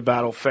lead you into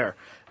battle. Fair.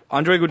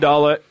 Andre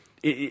Iguodala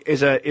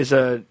is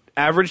a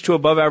average to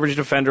above average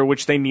defender,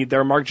 which they need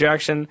there. Mark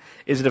Jackson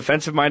is a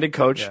defensive-minded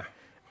coach. Yeah.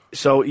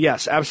 So,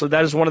 yes, absolutely.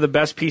 That is one of the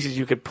best pieces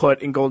you could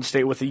put in Golden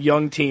State with a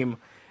young team.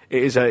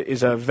 Is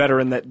a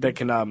veteran that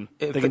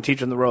can teach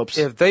them the ropes.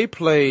 If they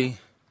play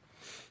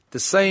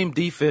the same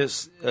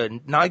defense,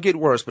 not get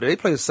worse, but if they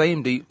play the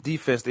same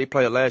defense they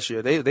played last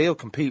year, they'll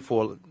compete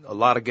for a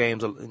lot of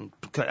games,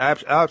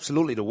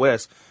 absolutely the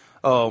West.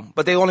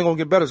 But they only going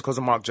to get better because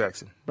of Mark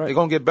Jackson. Right. They're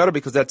going to get better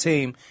because that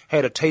team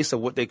had a taste of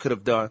what they could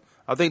have done.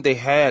 I think they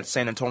had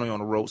San Antonio on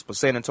the ropes, but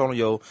San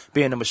Antonio,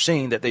 being the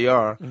machine that they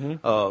are,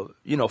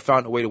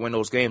 found a way to win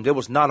those games. There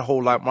was not a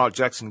whole lot Mark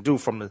Jackson can do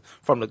from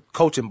the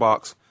coaching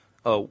box.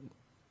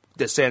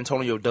 That San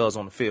Antonio does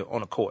on the field, on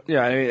the court.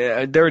 Yeah, I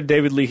mean, they're a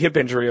David Lee hip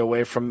injury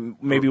away from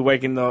maybe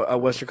making the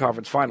Western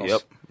Conference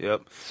Finals.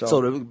 Yep.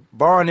 So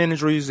barring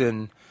injuries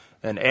and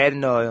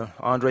adding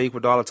Andre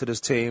Iguodala to this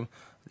team,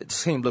 the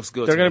team looks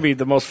good. They're going to be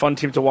the most fun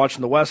team to watch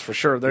in the West for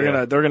sure.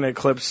 They're going to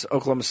eclipse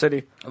Oklahoma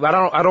City. But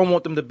I don't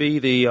want them to be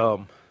the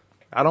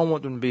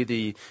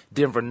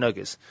Denver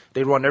Nuggets.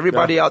 They run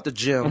everybody out the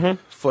gym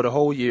for the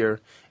whole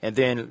year and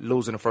then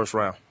lose in the first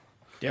round.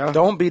 Yeah.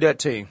 Don't be that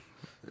team.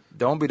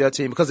 Don't be that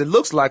team because it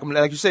looks like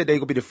you said, they're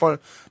going to be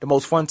the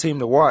most fun team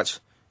to watch.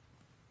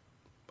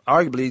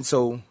 Arguably,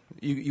 so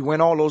you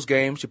win all those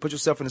games. You put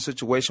yourself in a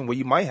situation where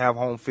you might have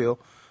home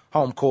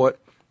court,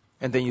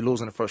 and then you lose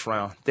in the first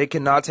round. They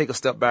cannot take a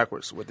step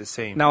backwards with this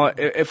team. Now,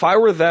 if I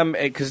were them,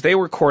 because they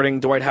were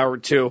courting Dwight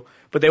Howard too,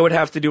 but they would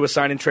have to do a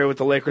sign and trade with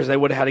the Lakers. They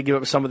would have had to give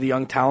up some of the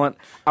young talent.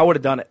 I would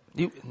have done it.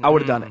 I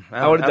would have done it.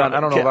 I would have done it. I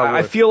don't know if I would.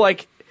 I feel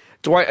like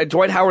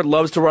Dwight Howard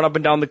loves to run up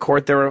and down the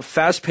court. They're a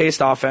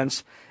fast-paced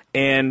offense,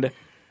 and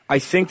I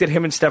think that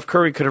him and Steph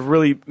Curry could have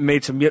really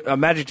made some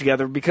magic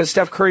together because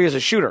Steph Curry is a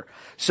shooter.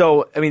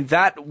 So, I mean,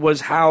 that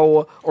was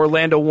how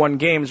Orlando won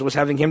games, was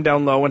having him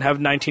down low and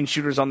have 19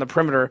 shooters on the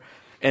perimeter,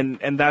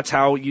 and that's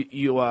how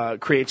you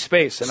create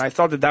space. And I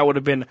thought that would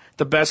have been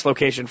the best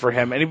location for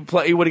him, and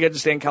he would have got to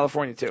stay in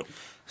California too.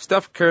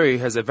 Steph Curry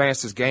has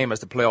advanced his game as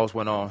the playoffs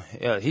went on.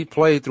 He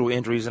played through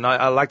injuries, and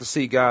I like to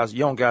see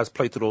young guys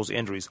play through those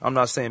injuries. I'm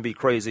not saying be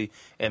crazy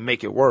and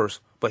make it worse,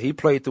 but he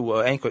played through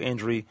an ankle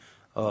injury.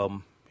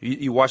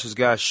 You watch this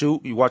guy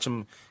shoot. You watch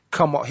him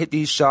come up, hit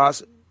these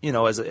shots. You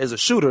know, as a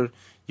shooter,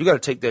 you got to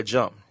take that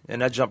jump,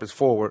 and that jump is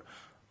forward.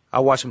 I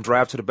watch him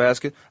drive to the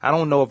basket. I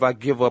don't know if I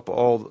give up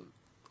all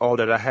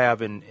that I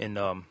have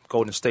in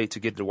Golden State to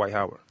get to Dwight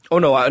Howard. Oh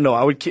no,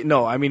 I would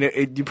no. I mean,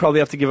 you probably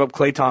have to give up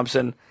Klay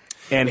Thompson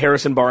and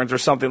Harrison Barnes or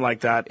something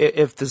like that.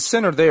 If the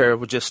center there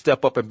would just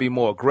step up and be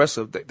more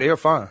aggressive, they are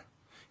fine.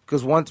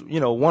 Because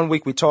one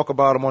week we talk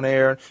about him on the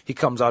air, he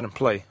comes out and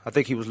play. I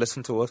think he was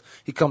listening to us.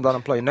 He comes out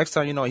and play. Next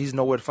time, he's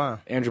nowhere to find.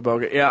 Andrew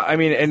Bogut. Yeah, I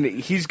mean, and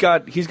he's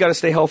got to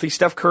stay healthy.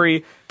 Steph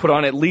Curry put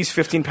on at least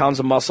 15 pounds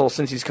of muscle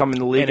since he's come in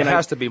the league. And it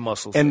has to be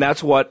muscles. And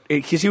that's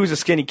because he was a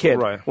skinny kid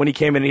when he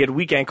came in. He had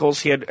weak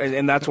ankles.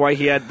 And that's why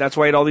he had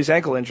all these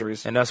ankle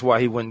injuries. And that's why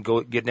he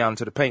wouldn't get down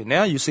into the paint.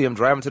 Now you see him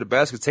driving to the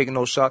basket, taking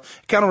those shots.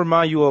 It kind of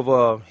remind you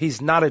of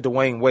he's not a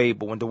Dwayne Wade,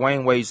 but when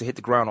Dwayne Wade used to hit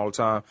the ground all the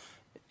time,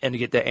 and to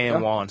get the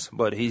and ones,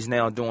 but he's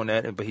now doing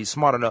that. But he's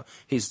smart enough.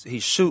 He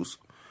shoots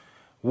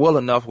well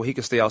enough where he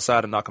can stay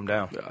outside and knock him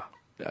down.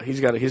 Yeah, he's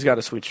got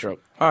a sweet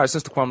stroke. All right,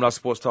 since the Kwamie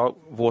Sports Talk,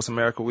 Voice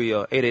America, we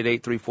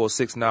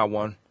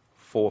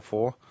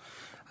 888-346-9144.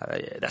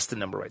 That's the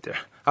number right there.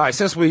 All right,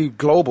 since we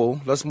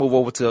global, let's move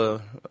over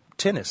to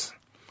tennis.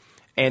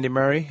 Andy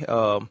Murray.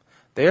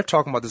 They're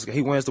talking about this.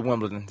 He wins the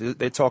Wimbledon.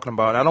 They're talking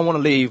about. I don't want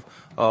to leave.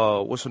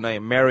 What's her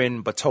name?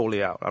 Marion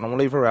Bartoli out. I don't want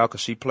to leave her out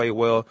because she played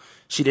well.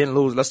 She didn't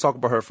lose. Let's talk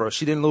about her first.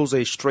 She didn't lose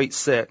a straight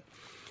set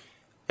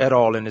at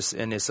all in this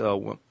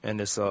Wimbledon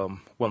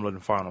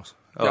finals.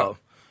 No.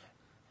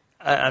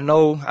 I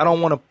know. I don't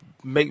want to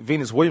make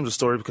Venus Williams a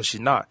story because she's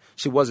not.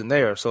 She wasn't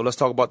there. So let's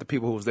talk about the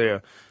people who was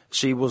there.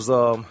 She was.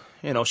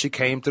 She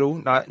came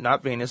through.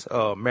 Not Venus.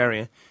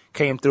 Marion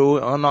came through.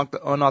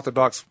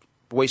 Unorthodox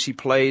way she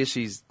plays.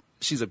 She's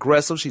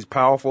aggressive. She's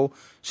powerful.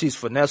 She's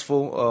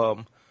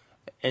finesseful.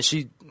 And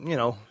she,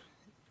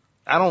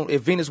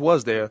 if Venus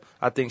was there,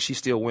 I think she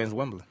still wins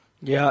Wimbledon.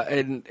 Yeah,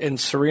 and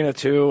Serena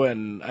too.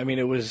 And I mean,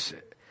 it was.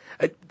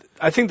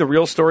 I think the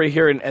real story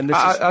here, and this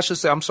I should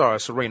say, I'm sorry,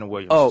 Serena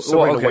Williams. Oh,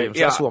 Serena okay. Williams.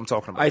 Yeah. That's who I'm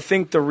talking about. I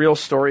think the real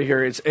story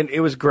here is, and it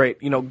was great.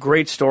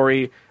 Great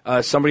story.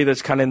 Somebody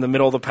that's kind of in the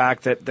middle of the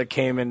pack that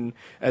came in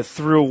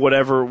through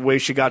whatever way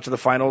she got to the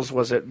finals.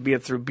 Be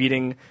it through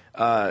beating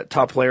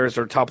top players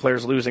or top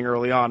players losing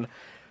early on.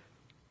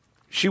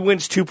 She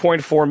wins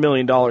 $2.4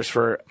 million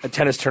for a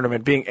tennis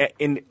tournament, being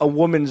in a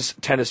women's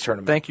tennis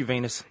tournament. Thank you,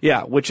 Venus.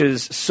 Yeah, which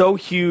is so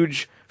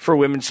huge for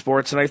women's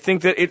sports, and I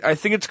think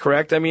it's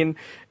correct. I mean,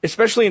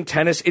 especially in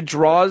tennis, it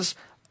draws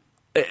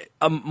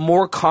a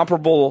more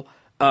comparable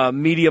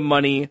media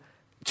money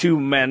to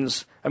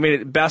men's. I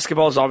mean,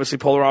 basketball is obviously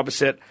polar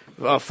opposite.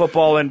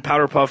 Football and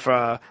powder puff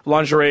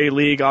lingerie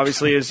league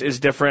obviously is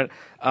different,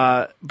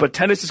 but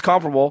tennis is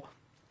comparable,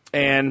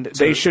 and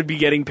they should be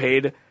getting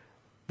paid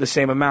the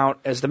same amount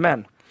as the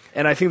men.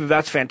 And I think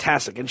that's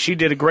fantastic. And she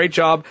did a great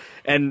job,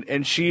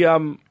 and she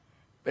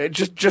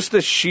just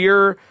the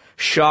sheer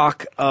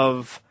shock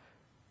of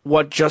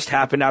what just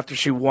happened after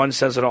she won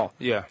says it all.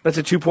 Yeah. That's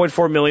a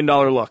 $2.4 million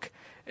look.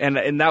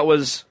 And that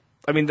was,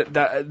 I mean,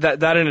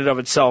 that in and of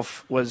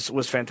itself was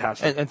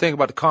fantastic. And think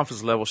about the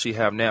confidence level she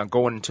have now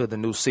going into the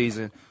new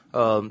season,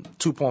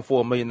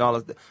 $2.4 million.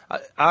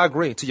 I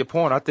agree. To your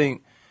point, I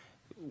think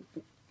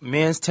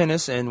men's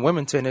tennis and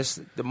women's tennis,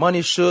 the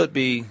money should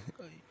be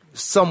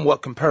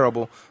somewhat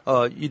comparable.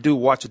 You do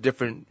watch a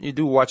different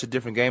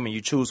game, and you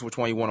choose which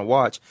one you want to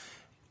watch.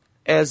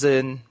 As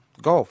in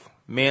golf,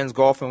 men's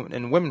golf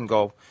and women's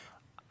golf,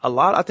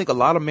 I think a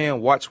lot of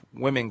men watch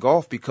women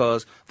golf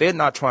because they're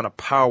not trying to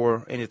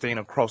power anything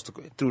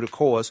through the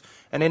course,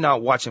 and they're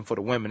not watching for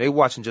the women. They're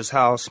watching just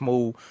how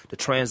smooth the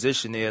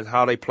transition is,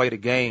 how they play the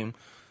game,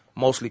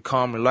 mostly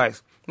calm,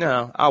 relaxed.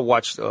 Now,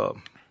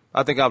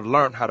 I think I've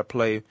learned how to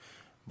play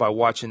by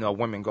watching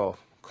women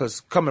golf.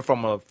 Because coming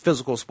from a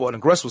physical sport, an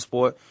aggressive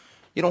sport,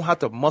 you don't have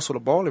to muscle the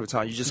ball every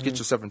time. You just get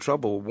yourself in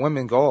trouble.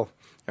 Women golf,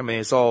 I mean,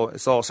 it's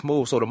all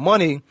smooth. So the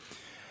money,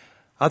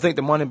 I think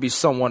the money be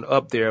somewhat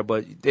up there,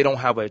 but they don't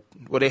have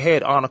they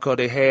had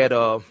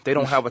Annika, they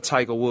don't have a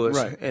Tiger Woods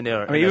in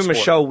there. I mean, even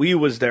Michelle Wie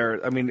was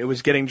there. I mean, it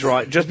was getting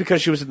drawn just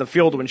because she was in the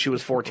field when she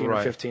was 14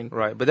 or 15.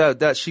 Right, but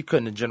that she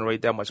couldn't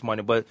generate that much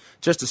money. But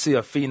just to see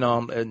a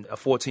phenom and a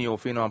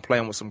 14-year-old phenom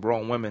playing with some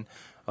grown women,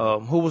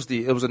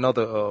 it was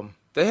another.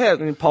 They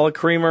had Paula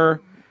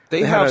Creamer.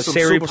 They have had some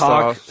Sari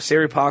superstars.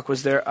 Sari Pak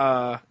was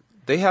there.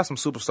 They have some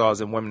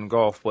superstars in women's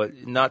golf,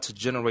 but not to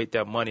generate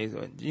that money.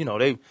 You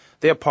know,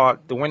 their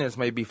part, the winners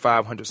may be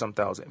 500-some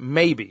thousand,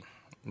 maybe,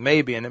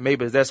 and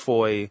maybe that's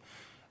for a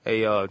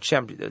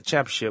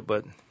championship,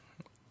 but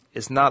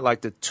it's not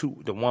like the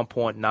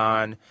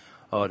 1.9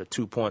 or the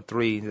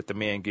 2.3 that the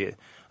men get.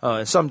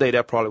 And someday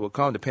that probably will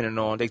come, depending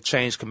on they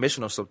change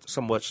commissioners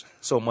so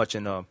much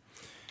in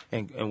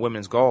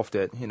women's golf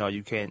that you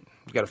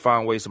got to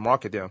find ways to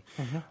market them.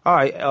 Mm-hmm. All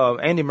right,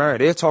 Andy Murray,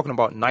 they're talking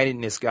about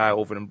knighting this guy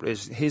over them.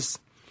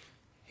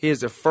 He is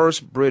the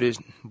first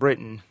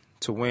Briton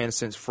to win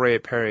since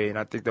Fred Perry, and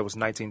I think that was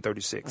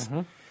 1936.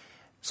 Mm-hmm.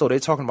 So they're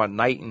talking about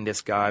knighting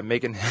this guy,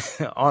 making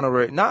not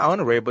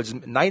honorary, but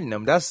just knighting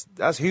him. That's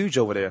huge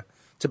over there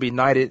to be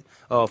knighted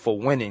for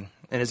winning,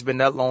 and it's been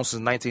that long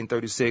since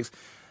 1936.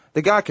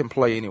 The guy can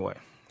play anyway.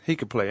 He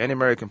can play. Andy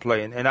Murray can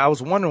play, and I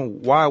was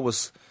wondering why it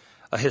was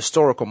a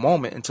historical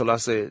moment until I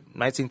said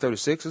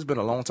 1936. It's been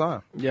a long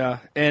time. Yeah,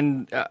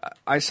 and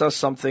I saw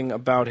something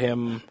about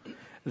him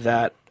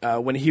that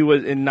when he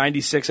was in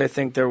 96, I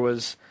think there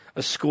was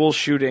a school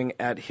shooting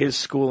at his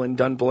school in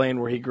Dunblane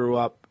where he grew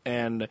up,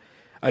 and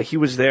he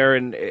was there,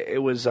 and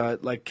it was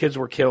like kids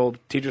were killed,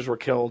 teachers were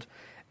killed,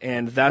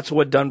 and that's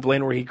what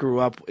Dunblane, where he grew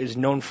up, is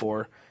known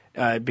for,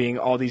 being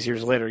all these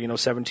years later,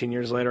 17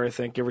 years later, I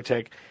think, give or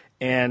take.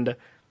 And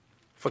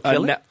for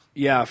killing?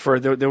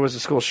 There was a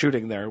school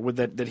shooting there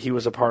that he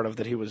was a part of,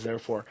 that he was there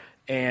for.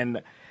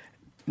 And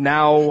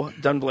now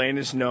Dunblane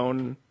is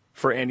known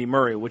for Andy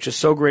Murray, which is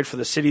so great for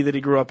the city that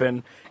he grew up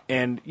in.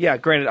 And yeah,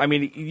 granted, I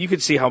mean, you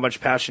could see how much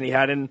passion he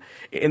had in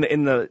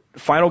the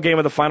final game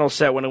of the final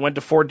set when it went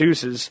to 4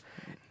 deuces.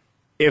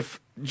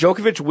 If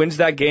Djokovic wins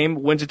that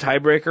game, wins a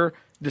tiebreaker,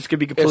 this could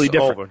be completely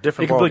different. Over.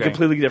 Different it could be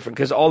completely different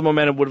because all the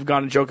momentum would have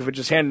gone in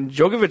Djokovic's hand. And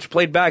Djokovic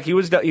played back. He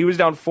was down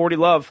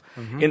 40-love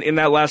in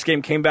that last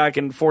game. Came back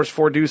and forced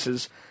 4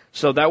 deuces.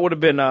 So that would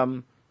have been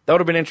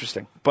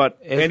interesting. But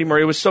Andy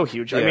Murray was so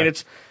huge. Yeah. I mean,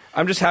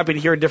 I'm just happy to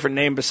hear a different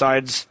name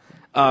besides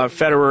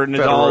Federer,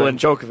 Nadal, and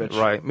Djokovic.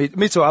 Right.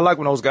 Me too. I like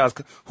when those guys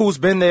who's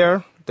been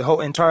there the whole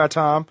entire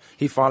time,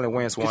 he finally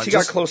wins one. He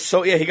got close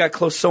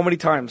so many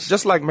times.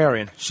 Just like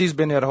Marion, she's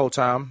been there the whole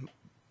time,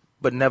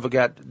 but never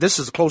got. This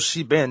is as close as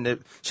she's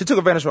been. She took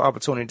advantage of her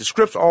opportunity. The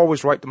scripts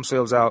always write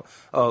themselves out.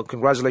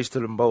 Congratulations to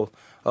them both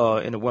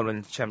in the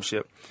Women's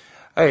Championship.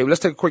 Hey, let's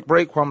take a quick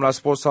break. Kwamie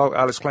Lassiter Sports Talk.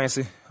 Alex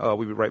Clancy. We'll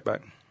be right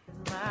back.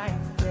 My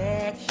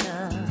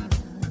affection,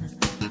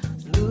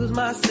 lose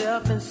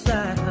myself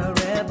inside her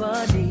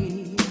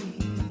ebony.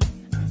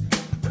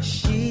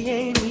 She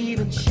ain't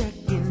even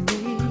checking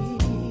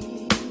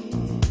me.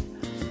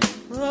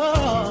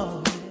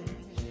 Oh.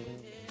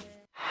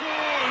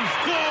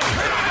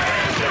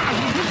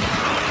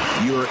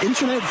 Your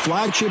internet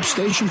flagship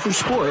station for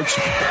sports.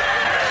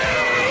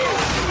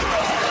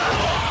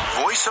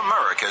 Voice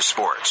America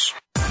Sports.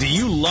 Do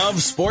you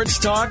love sports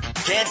talk?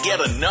 Can't get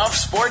enough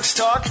sports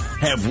talk?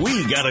 Have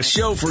we got a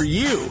show for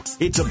you?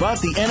 It's about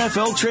the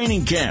NFL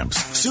training camps,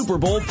 Super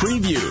Bowl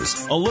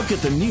previews, a look at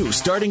the new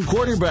starting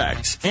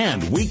quarterbacks,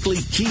 and weekly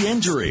key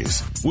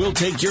injuries. We'll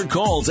take your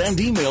calls and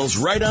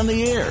emails right on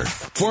the air.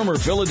 Former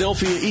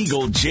Philadelphia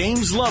Eagle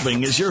James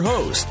Loving is your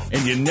host,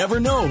 and you never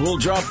know who'll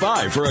drop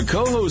by for a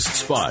co-host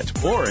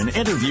spot or an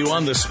interview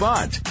on the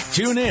spot.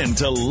 Tune in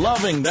to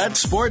Loving That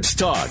Sports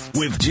Talk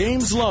with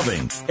James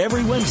Loving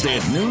every Wednesday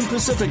at noon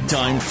Pacific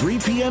Time, 3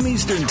 p.m.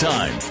 Eastern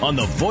Time on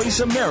the Voice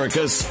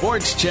America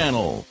Sports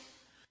Channel.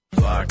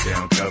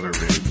 Lockdown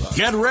coverage.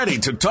 Get ready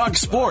to talk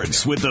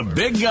sports with the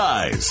big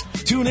guys.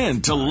 Tune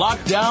in to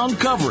Lockdown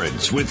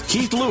Coverage with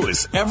Keith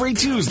Lewis every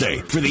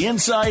Tuesday for the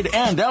inside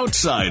and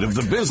outside of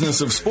the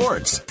business of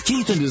sports.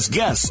 Keith and his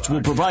guests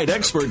will provide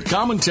expert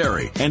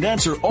commentary and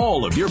answer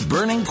all of your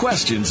burning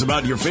questions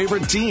about your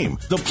favorite team,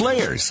 the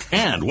players,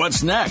 and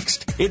what's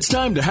next. It's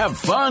time to have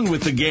fun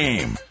with the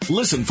game.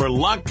 Listen for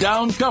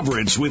Lockdown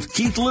Coverage with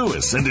Keith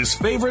Lewis and his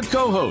favorite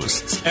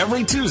co-hosts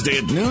every Tuesday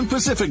at noon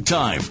Pacific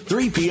Time,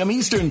 3 p.m.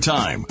 Eastern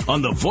Time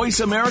on the Voice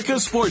America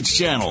Sports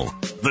Channel.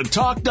 The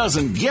talk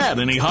doesn't get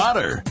any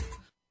hotter.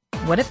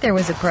 What if there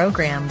was a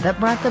program that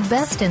brought the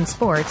best in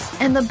sports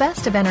and the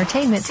best of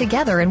entertainment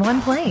together in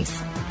one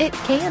place? It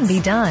can be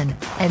done,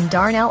 and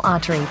Darnell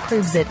Autry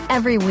proves it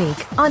every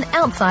week on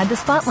Outside the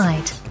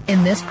Spotlight.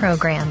 In this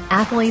program,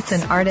 athletes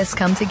and artists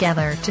come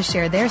together to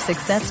share their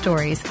success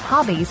stories,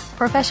 hobbies,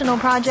 professional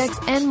projects,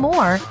 and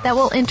more that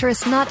will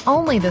interest not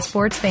only the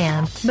sports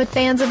fan, but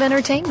fans of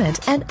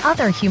entertainment and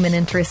other human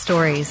interest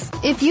stories.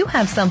 If you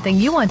have something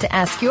you want to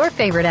ask your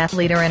favorite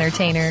athlete or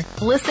entertainer,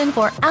 listen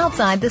for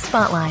Outside the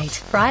Spotlight,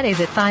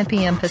 Fridays at 5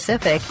 p.m.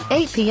 Pacific,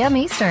 8 p.m.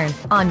 Eastern,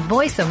 on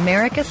Voice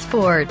America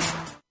Sports.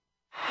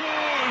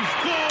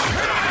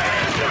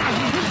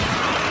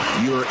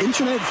 Your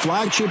internet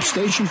flagship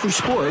station for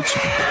sports.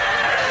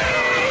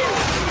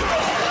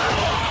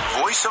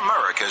 Voice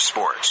America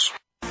Sports.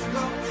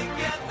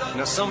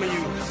 Now some of you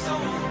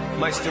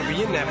might still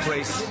be in that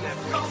place.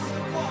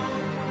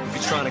 If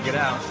you're trying to get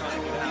out,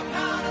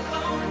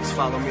 just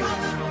follow me.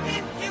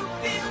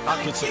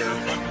 I'll get you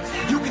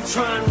there. You can can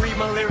try and read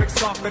my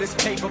lyrics off of this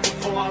paper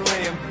before I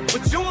lay 'em,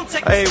 but you won't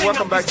take Hey, the sting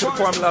welcome out back these to the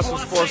words Kwamie Lassiter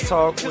before I Sports say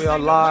Talk. them. We are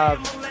live.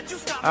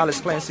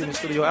 Alex Clancy in the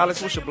studio.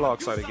 Alex, what's your blog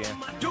site again?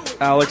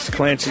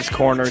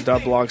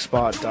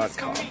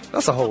 AlexClancy'sCorner.blogspot.com.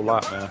 That's a whole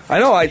lot, man. I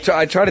know. I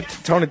try to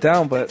tone it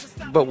down, but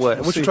what?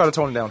 What you see. try to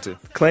tone it down to?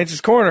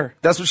 Clancy's Corner.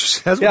 That's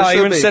what. That's Yeah, what I it should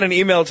even be. sent an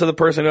email to the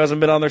person who hasn't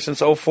been on there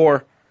since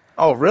 04.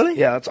 Oh, really?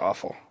 Yeah, that's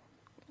awful.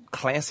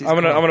 Clancy's. I'm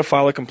gonna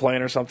file a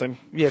complaint or something.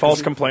 Yeah,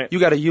 false complaint. You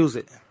got to use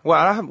it.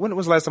 Well, when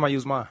was the last time I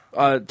used mine?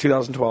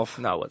 2012.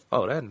 No, what?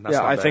 Oh, that's Yeah, not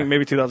I bad. think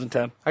maybe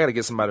 2010. I got to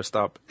get somebody to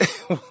stop.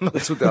 No,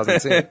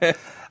 2010.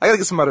 I got to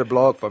get somebody to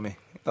blog for me.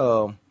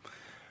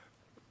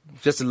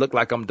 Just to look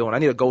like I'm doing. I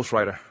need a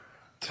ghostwriter,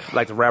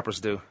 like the rappers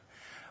do.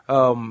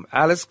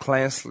 Alex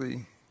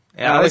Clancy.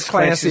 Alex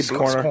Clancy's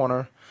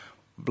Corner.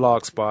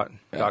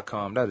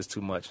 Blogspot.com. That is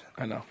too much.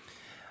 I know.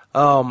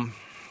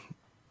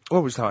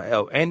 What was we talking?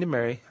 Oh, Andy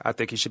Murray. I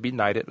think he should be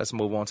knighted. Let's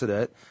move on to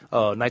that.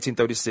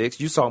 1936.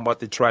 You talking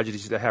about the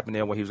tragedies that happened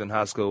there when he was in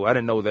high school. I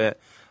didn't know that.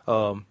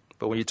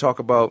 But when you talk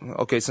about,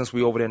 okay, since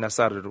we're over there in that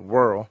side of the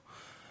world,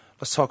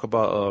 let's talk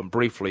about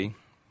briefly,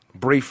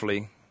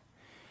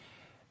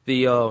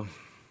 the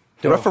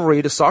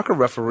referee, the soccer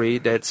referee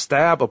that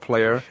stabbed a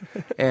player,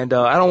 and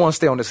I don't want to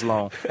stay on this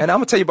long. And I'm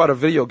gonna tell you about a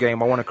video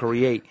game I want to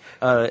create,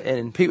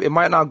 and people, it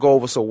might not go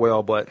over so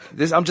well, but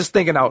I'm just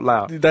thinking out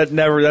loud. That's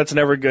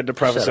never good to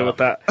preface it with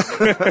that.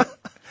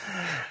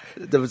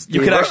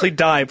 You can actually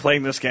die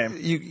playing this game.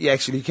 You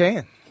actually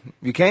can.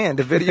 You can.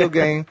 The video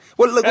game.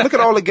 Well, look at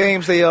all the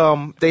games they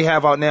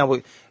have out now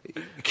with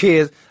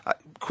kids.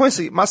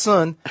 Quincy, my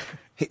son,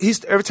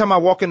 he's every time I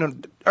walk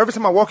in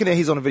there,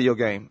 he's on a video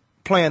game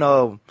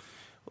playing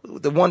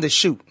the one that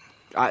shoot.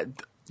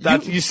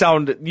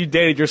 You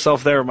dated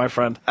yourself there, my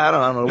friend. I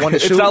don't know. The one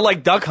that shoot. It's not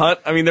like Duck Hunt.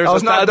 I mean,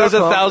 there's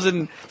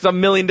a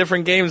million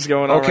different games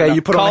going on. Okay, right now.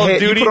 you put Call on the of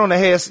Duty. You put on the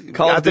headset.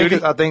 Call of Duty.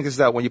 I think it's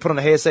that one. You put on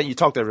the headset and you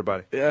talk to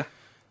everybody. Yeah.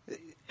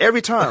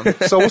 Every time.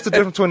 So what's the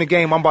difference between the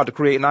game I'm about to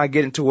create and I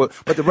get into it?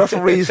 But the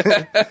referee,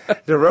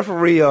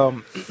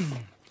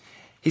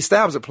 he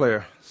stabs a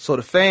player. So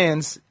the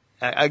fans,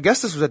 I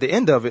guess this was at the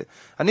end of it.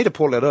 I need to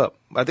pull that up.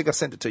 I think I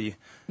sent it to you.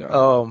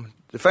 No.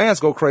 The fans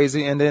go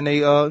crazy and then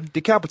they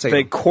decapitate him.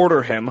 They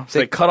quarter him. So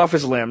they cut off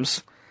his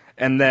limbs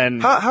and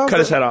then cut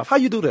his head off. How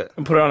you do that?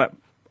 And put it on it.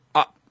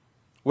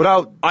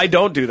 Without, I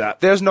don't do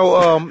that. There's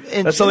no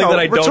that's something that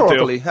I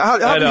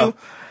don't do.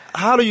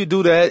 How do you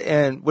do that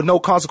and with no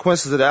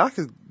consequences of that?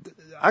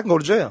 I can go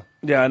to jail.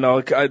 Yeah,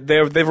 no.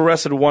 They've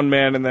arrested one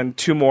man and then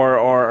two more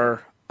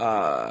are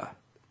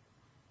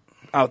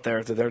out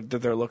there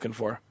that they're looking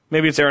for.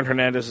 Maybe it's Aaron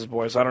Hernandez's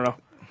boys. I don't know.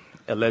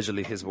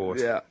 Allegedly his boys.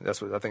 Yeah, I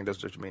think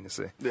that's what you mean to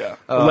say. Yeah,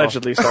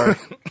 allegedly. Sorry.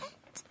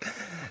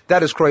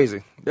 That is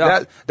crazy.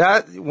 Yeah.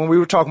 That when we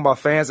were talking about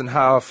fans and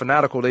how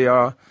fanatical they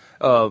are,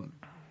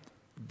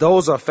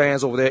 those are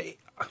fans over there.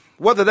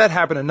 Whether that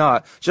happened or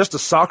not, just the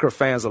soccer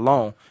fans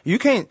alone, you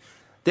can't.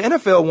 The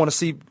NFL want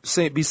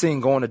to be seen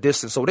going a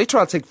distance, so they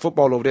try to take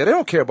football over there. They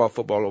don't care about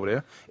football over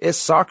there. It's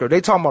soccer. They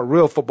talking about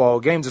real football.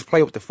 Games is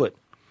play with the foot.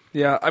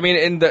 Yeah, I mean,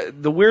 and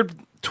the weird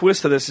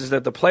twist of this is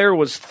that the player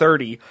was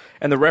 30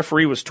 and the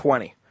referee was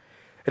 20.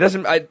 It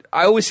doesn't. I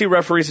always see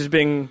referees as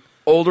being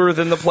older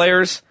than the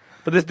players,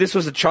 but this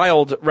was a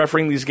child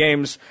refereeing these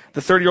games.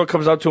 The 30-year-old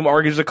comes up to him,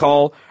 argues a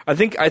call. I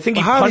think he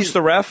punched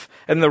the ref,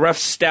 and the ref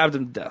stabbed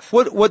him to death.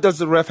 What does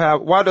the ref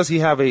have? Why does he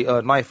have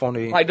a knife on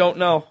the? I don't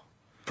know.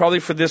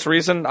 Probably for this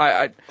reason.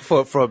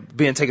 For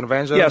being taken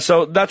advantage of? Yeah,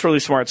 so that's really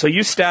smart. So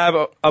you stab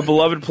a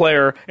beloved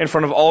player in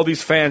front of all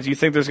these fans, you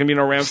think there's going to be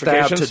no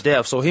ramifications? Stabbed to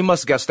death. So he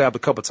must have got stabbed a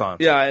couple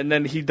times. Yeah, and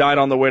then he died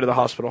on the way to the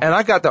hospital. And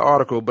I got the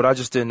article, but I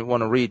just didn't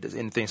want to read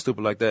anything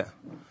stupid like that.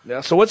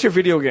 Yeah, so what's your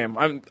video game?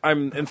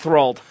 I'm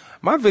enthralled.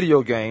 My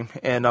video game,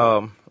 and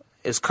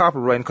it's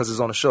copyrighted because it's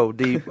on the show.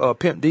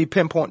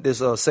 Pinpoint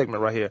this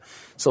segment right here,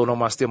 so don't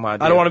mind steal my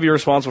idea. I don't want to be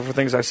responsible for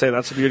things I say.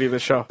 That's the beauty of the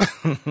show.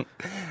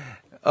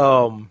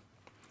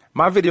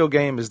 My video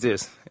game is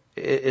this.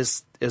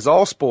 It's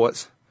all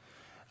sports,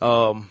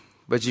 but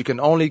you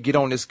can only get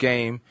on this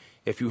game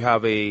if you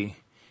have a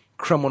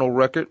criminal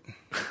record,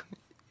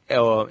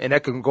 and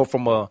that can go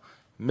from a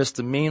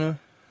misdemeanor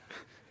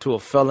to a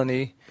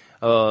felony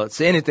to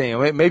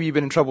anything. Maybe you've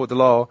been in trouble with the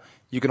law.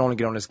 You can only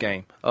get on this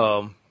game.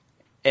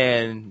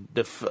 And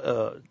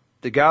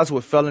the guys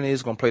with felonies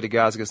are going to play the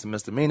guys against the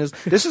misdemeanors.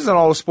 This isn't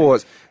all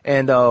sports,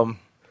 and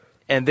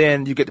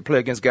then you get to play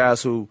against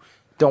guys who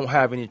don't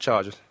have any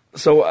charges.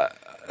 So,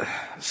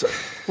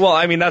 well,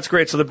 I mean, that's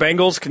great. So the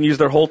Bengals can use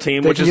their whole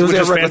team, which is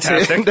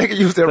fantastic. They can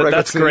use their regular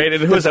That's team. great.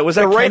 And who is that? Was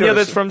that The Kenya Raiders.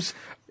 that's from...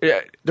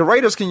 Yeah. The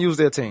Raiders can use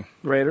their team.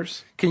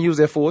 Raiders? Can use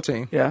their full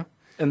team. Yeah.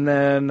 And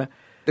then...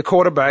 The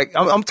quarterback.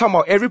 I'm talking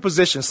about every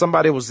position.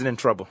 Somebody was in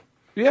trouble.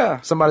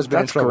 Yeah. Somebody's been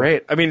in That's trouble.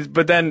 great. I mean,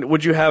 but then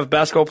would you have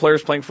basketball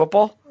players playing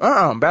football?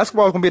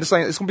 Basketball is going to be the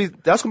same. That's going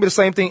to be the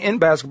same thing in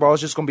basketball. It's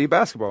just going to be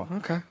basketball.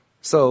 Okay.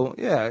 So,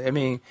 yeah, I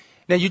mean,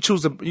 then you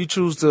choose to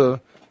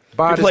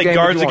buy You this play game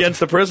guards if you want against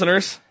the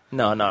prisoners.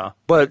 No.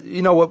 But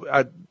you know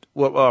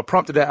what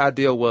prompted that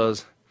idea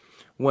was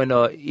when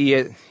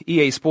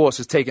EA Sports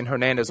is taking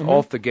Hernandez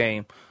off the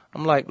game.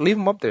 I'm like, leave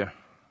him up there.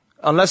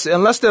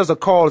 Unless there's a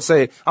call to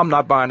say, I'm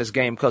not buying this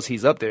game because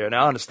he's up there. And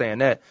I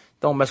understand that.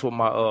 Don't mess with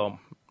my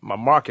my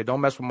market.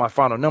 Don't mess with my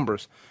final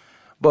numbers.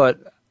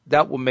 But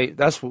that's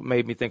what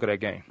made me think of that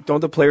game.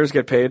 Don't the players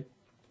get paid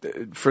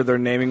for their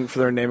naming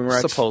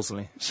rights?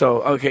 Supposedly.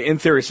 So, okay, in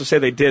theory, so say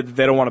they did,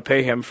 they don't want to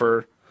pay him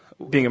for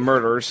being a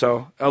murderer,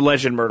 so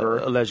alleged murderer.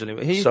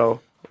 Allegedly.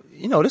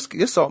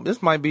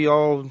 This might be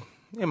all.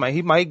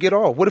 He might get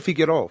off. What if he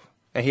get off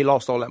and he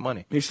lost all that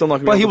money? He's still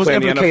not going to play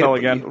in the NFL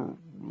again.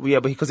 Yeah,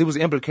 but because he was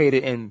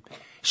implicated in,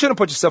 shouldn't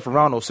put yourself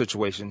around those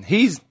situations.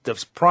 He's the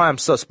prime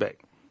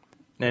suspect.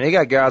 Now they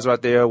got guys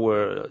right there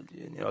where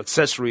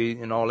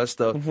accessory and all that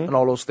stuff and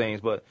all those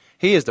things, but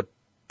he is the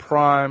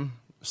prime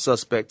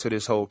suspect to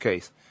this whole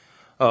case.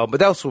 But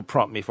that's what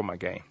prompted me for my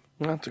game.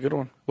 That's a good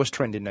one. What's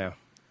trending now?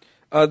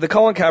 The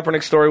Colin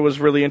Kaepernick story was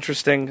really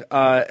interesting.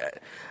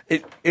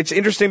 It's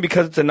interesting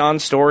because it's a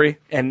non-story,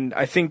 and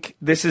I think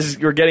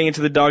you're getting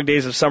into the dog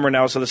days of summer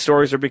now, so the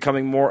stories are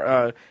becoming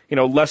more,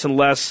 less and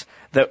less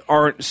that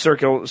aren't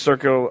circulating.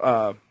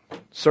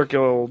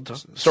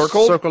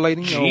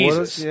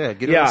 Jesus.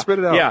 Spit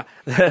it out.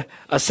 Yeah,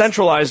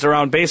 centralized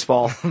around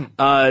baseball.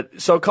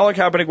 So Colin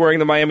Kaepernick wearing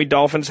the Miami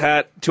Dolphins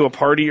hat to a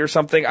party or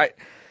something. I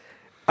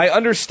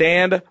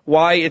understand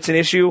why it's an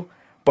issue,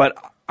 but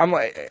I'm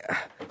like,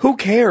 who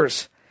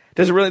cares?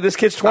 Does it really? This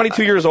kid's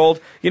 22 years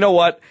old. You know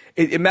what?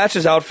 It matches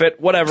his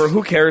outfit. Whatever.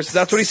 Who cares?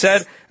 That's what he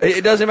said.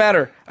 It doesn't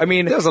matter. I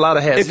mean, there's a lot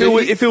of heads.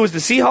 If it was the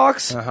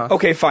Seahawks,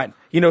 okay, fine.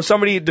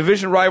 Somebody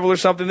division rival or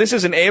something. This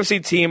is an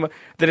AFC team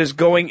that is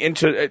going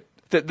into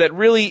that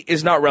really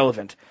is not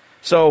relevant.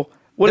 So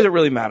what does it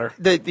really matter?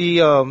 The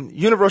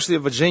University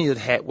of Virginia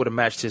hat would have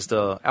matched his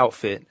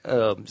outfit.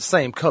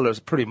 Same colors,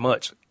 pretty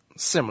much.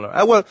 Similar.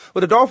 Well,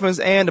 with the Dolphins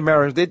and the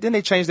Mariners, didn't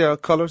they change their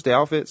colors, their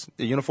outfits,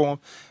 their uniform?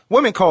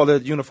 Women call their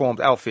uniforms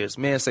outfits.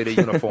 Men say they're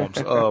uniforms.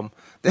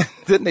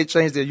 Didn't they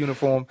change their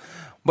uniform?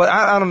 But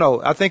I don't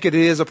know. I think it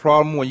is a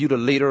problem when you're the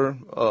leader,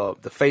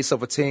 the face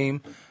of a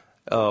team.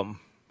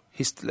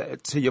 He's,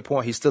 to your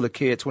point, he's still a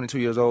kid, 22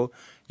 years old.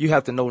 You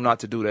have to know not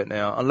to do that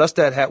now. Unless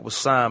that hat was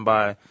signed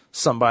by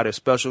somebody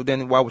special,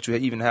 then why would you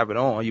even have it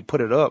on? You put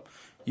it up.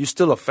 You're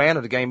still a fan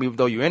of the game, even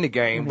though you're in the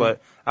game.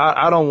 But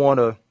I don't want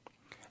to.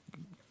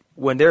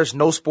 When there's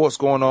no sports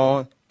going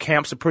on,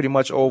 camps are pretty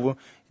much over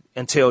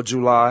until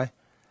July.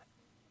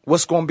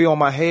 What's going to be on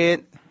my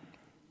head,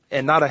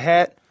 and not a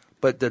hat,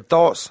 but the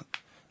thoughts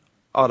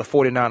are the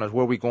 49ers.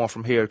 Where are we going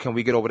from here? Can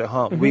we get over that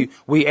hump?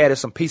 We added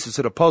some pieces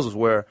to the puzzles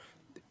where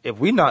if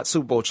we're not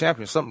Super Bowl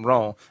champions, something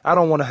wrong. I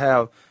don't want to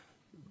have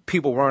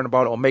people worrying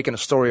about it or making a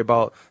story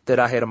about that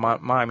I had a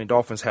Miami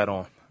Dolphins hat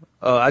on.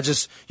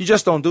 You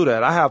just don't do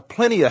that. I have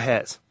plenty of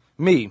hats,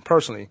 me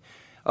personally.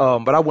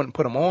 But I wouldn't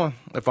put them on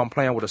if I'm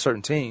playing with a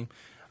certain team.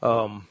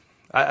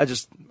 I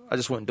just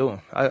wouldn't do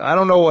them. I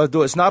don't know what to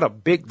do. It's not a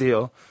big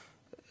deal.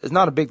 It's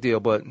not a big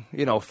deal, but,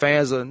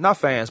 fans are not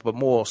fans, but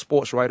more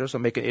sports writers are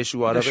making an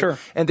issue out of it.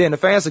 And then the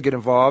fans will get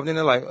involved, and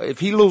they're like, if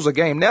he lose a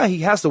game, now he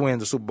has to win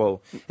the Super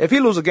Bowl. If he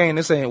lose a game,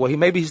 they're saying, well,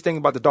 maybe he's thinking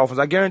about the Dolphins.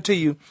 I guarantee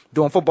you,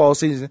 during football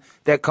season,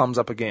 that comes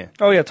up again.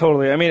 Oh, yeah,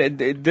 totally. I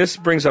mean, this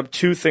brings up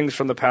two things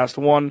from the past.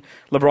 One,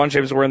 LeBron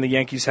James wearing the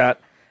Yankees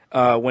hat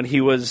when he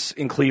was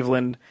in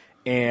Cleveland.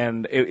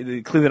 And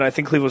Cleveland, I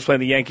think Cleveland was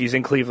playing the Yankees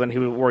in Cleveland. He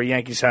wore a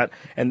Yankees hat,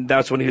 and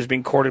that's when he was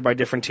being courted by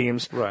different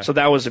teams. Right. So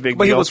that was a big deal.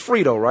 But he was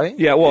free, though, right?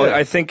 Yeah. Well, yeah.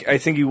 I think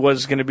he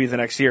was going to be the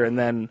next year, and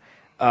then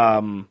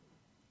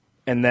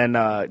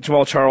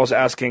Jamal Charles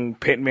asking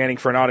Peyton Manning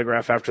for an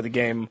autograph after the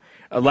game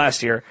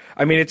last year.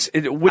 I mean, which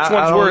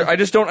ones were? I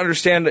just don't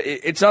understand.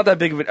 It's not that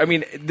big of a. I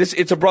mean,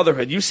 it's a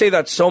brotherhood. You say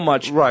that so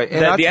much, right?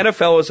 That the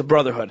NFL is a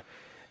brotherhood.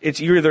 It's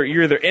you're either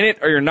in it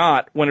or you're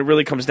not when it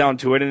really comes down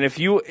to it. And if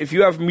you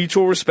have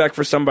mutual respect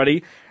for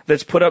somebody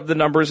that's put up the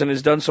numbers and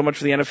has done so much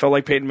for the NFL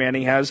like Peyton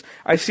Manning has,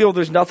 I feel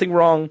there's nothing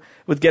wrong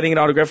with getting an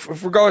autograph,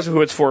 regardless of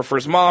who it's for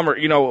his mom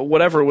or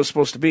whatever it was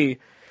supposed to be.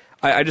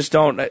 I just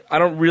don't. I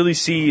don't really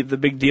see the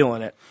big deal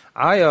in it.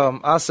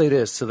 I'll say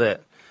this to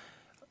that.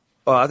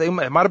 I think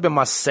it might have been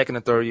my second or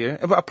third year.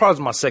 Probably was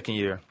my second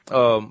year.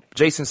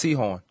 Jason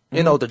Sehorn.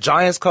 The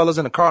Giants colors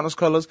and the Cardinals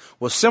colors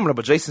were similar,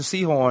 but Jason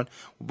Sehorn,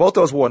 both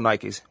of us wore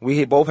Nikes.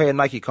 We both had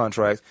Nike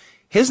contracts.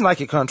 His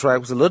Nike contract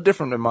was a little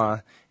different than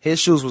mine.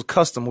 His shoes was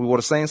custom. We wore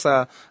the same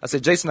size. I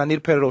said, Jason, I need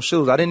a pair of those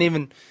shoes. I didn't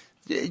even,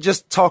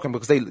 just talking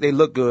because they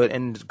look good.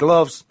 And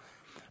gloves,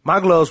 my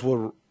gloves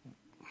were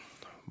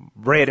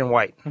red and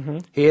white.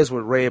 His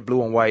were red,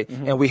 blue, and white.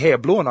 And we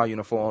had blue in our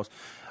uniforms.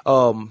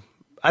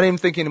 I didn't even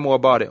think any more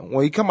about it.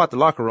 When he come out the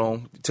locker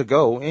room to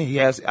go,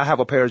 and I have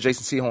a pair of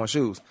Jason Sehorn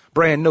shoes,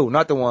 brand new,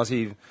 not the ones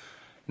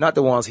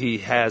he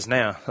has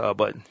now,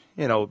 but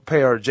a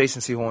pair of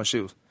Jason Sehorn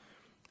shoes.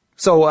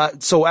 So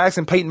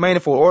asking Peyton Manning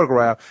for an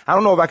autograph, I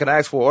don't know if I can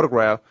ask for an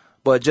autograph,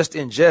 but just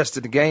in jest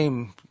to the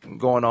game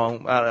going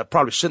on, I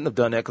probably shouldn't have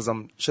done that because I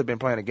should have been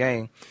playing the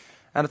game.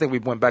 I don't think we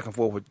went back and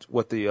forth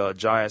with the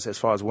Giants as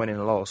far as winning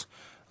and loss.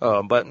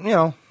 But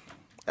I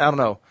don't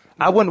know.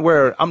 I wouldn't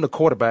wear. I'm the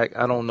quarterback.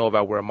 I don't know if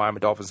I wear a Miami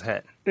Dolphins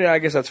hat. Yeah, I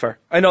guess that's fair.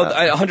 I know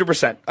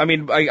 100%. I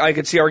mean, I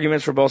could see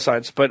arguments for both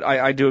sides, but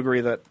I do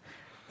agree that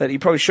that he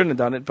probably shouldn't have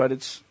done it, but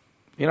it's,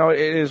 it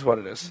is what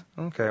it is.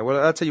 Okay,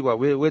 well, I'll tell you what,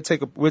 we'll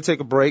take a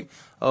break.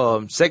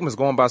 Segment's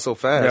going by so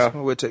fast.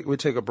 Yeah. We'll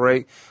take a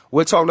break. I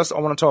want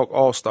to talk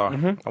All-Star.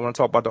 Mm-hmm. I want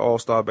to talk about the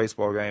All-Star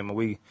baseball game, and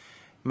we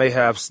may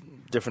have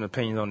different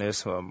opinions on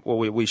this.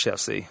 We shall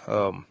see.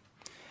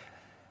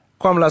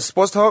 Kwamie Lassiter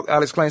Sports Talk,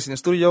 Alex Clancy in the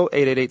studio,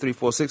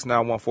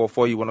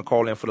 888-346-9144. You want to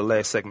call in for the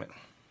last segment.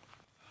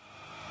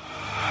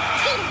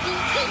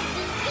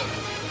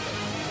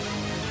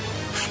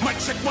 Mic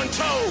check 1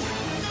 2.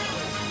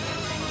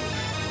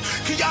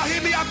 Can y'all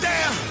hear me out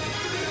there?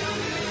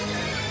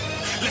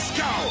 Let's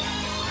go.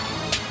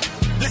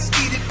 Let's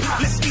get it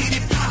pop. Let's get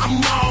it pop.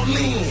 I'm all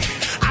in.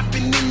 I've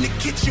been in the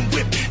kitchen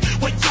whipping.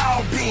 Where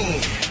y'all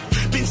been?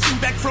 Been seen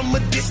back from a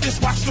distance.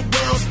 Watch the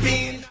world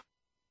spin.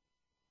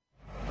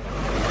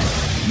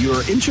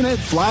 Your internet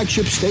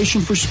flagship station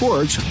for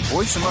sports.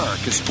 Voice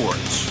America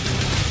Sports.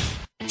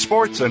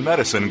 Sports and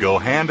medicine go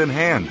hand in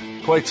hand.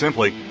 Quite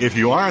simply, if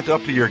you aren't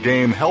up to your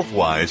game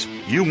health-wise,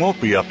 you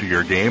won't be up to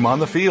your game on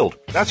the field.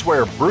 That's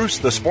where Bruce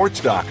the Sports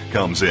Doc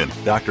comes in.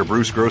 Dr.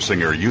 Bruce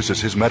Grossinger uses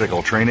his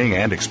medical training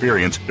and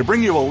experience to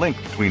bring you a link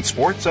between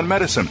sports and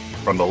medicine,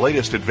 from the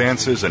latest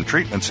advances and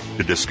treatments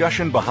to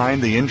discussion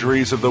behind the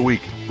injuries of the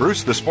week.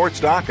 Bruce the Sports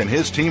Doc and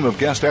his team of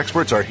guest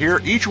experts are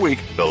here each week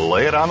to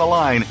lay it on the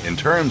line in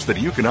terms that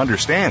you can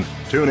understand.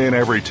 Tune in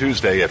every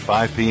Tuesday at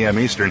 5 p.m.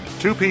 Eastern,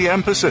 2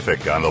 p.m.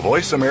 Pacific on the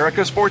Voice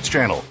America Sports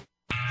Channel.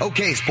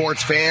 Okay,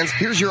 sports fans,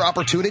 here's your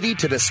opportunity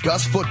to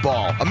discuss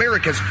football,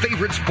 America's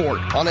favorite sport.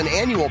 On an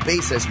annual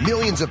basis,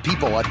 millions of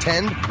people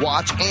attend,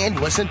 watch, and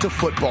listen to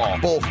football,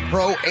 both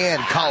pro and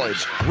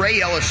college.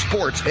 Ray Ellis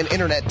Sports, an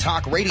internet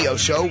talk radio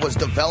show, was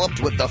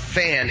developed with the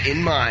fan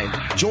in mind.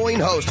 Join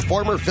host,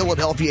 former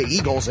Philadelphia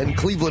Eagles and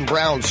Cleveland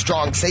Browns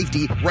strong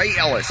safety Ray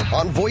Ellis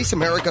on Voice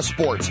America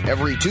Sports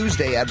every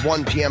Tuesday at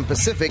 1 p.m.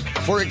 Pacific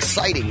for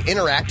exciting,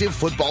 interactive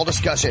football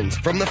discussions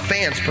from the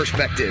fans'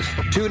 perspective.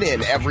 Tune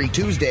in every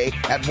Tuesday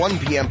at 1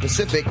 p.m.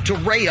 Pacific to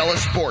Ray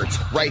Ellis Sports,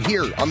 right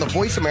here on the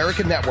Voice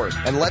America Network.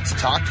 And let's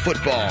talk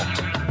football.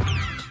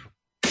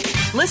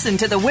 Listen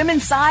to the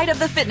women's side of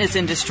the fitness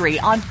industry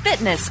on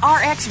Fitness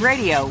RX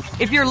Radio.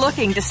 If you're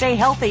looking to stay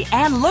healthy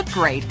and look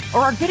great,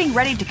 or are getting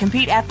ready to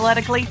compete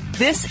athletically,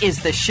 this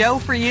is the show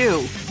for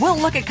you. We'll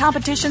look at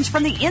competitions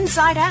from the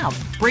inside out,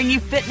 bring you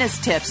fitness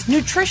tips,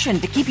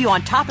 nutrition to keep you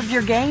on top of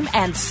your game,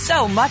 and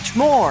so much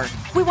more.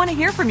 We want to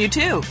hear from you,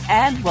 too,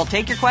 and we'll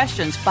take your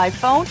questions by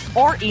phone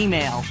or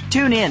email.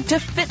 Tune in to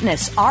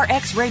Fitness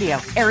RX Radio,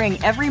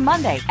 airing every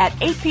Monday at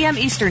 8 p.m.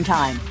 Eastern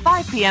Time,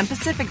 5 p.m.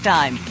 Pacific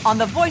Time on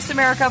the Voice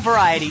America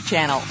Variety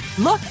Channel.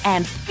 Look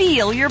and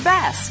feel your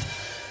best.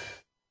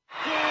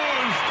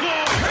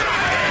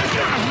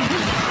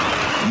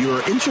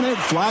 Your internet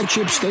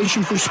flagship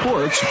station for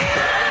sports.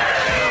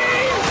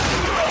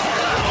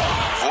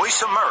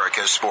 Voice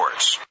America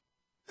Sports.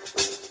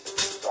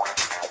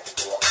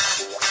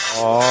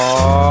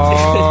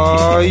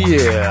 Oh,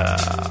 yeah.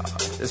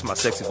 This is my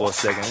sexy voice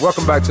segment.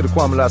 Welcome back to the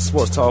Kwamie Lassiter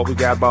Sports Talk. We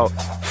got about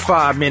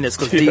 5 minutes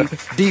because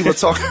D was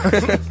talking.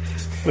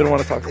 We don't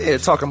want to talk. Yeah,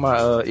 talking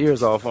my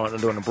ears off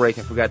during the break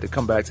and forgot to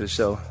come back to the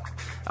show.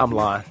 I'm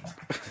lying.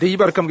 D, you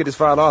better come get this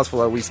 $5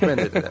 before we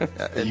spend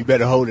it. You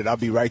better hold it. I'll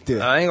be right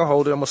there. I ain't going to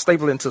hold it. I'm going to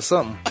staple it into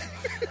something.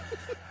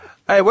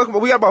 Hey, welcome.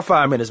 We got about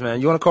 5 minutes,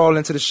 man. You want to call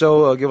into the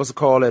show? Give us a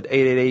call at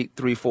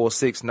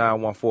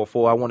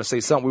 888-346-9144. I want to say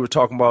something. We were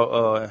talking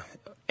about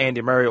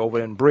Andy Murray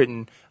over in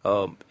Britain,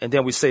 and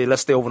then we say,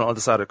 let's stay over on the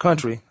other side of the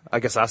country. I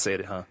guess I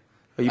said it, huh?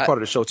 Are you part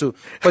of the show, too?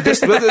 But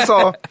this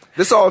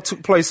all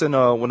took place in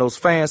when those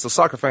fans, the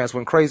soccer fans,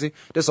 went crazy.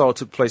 This all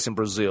took place in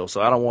Brazil.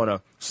 So I don't want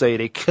to say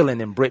they're killing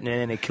in Britain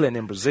and they're killing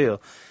in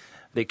Brazil.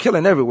 They're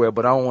killing everywhere,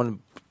 but I don't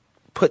want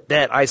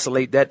to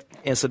isolate that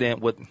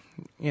incident with,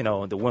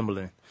 the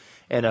Wimbledon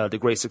and the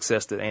great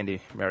success that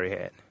Andy Murray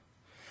had.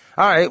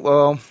 All right,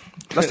 well,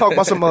 let's talk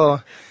about some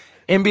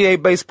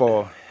NBA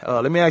baseball.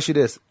 Let me ask you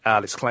this,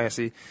 Alex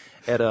Clancy,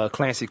 at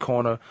Clancy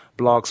Corner,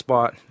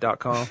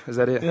 blogspot.com. Is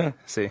that it? Yeah.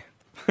 See.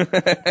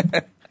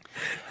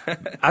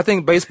 I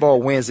think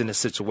baseball wins in this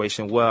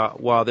situation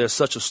while there's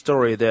such a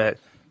story that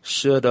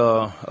should,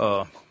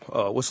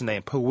 what's his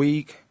name,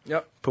 Puig?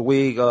 Yep.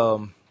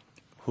 Puig,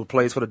 who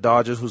plays for the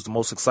Dodgers, who's the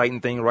most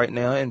exciting thing right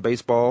now in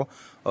baseball,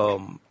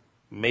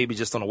 maybe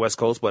just on the West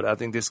Coast, but I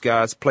think this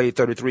guy's played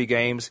 33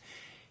 games.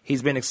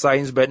 He's been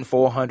exciting. He's batting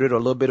 400 or a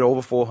little bit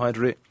over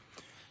 400.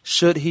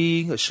 Should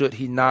he or should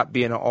he not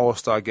be in an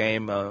All-Star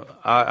game?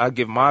 I'll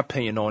give my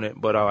opinion on it,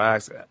 but I'll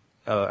ask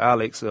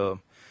Alex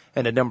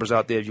and the numbers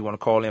out there if you want to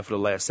call in for the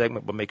last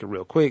segment, but make it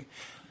real quick.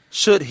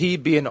 Should he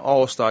be in the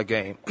All-Star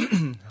game?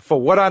 For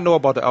what I know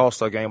about the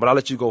All-Star game, but I'll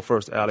let you go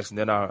first, Alex, and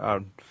then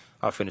I'll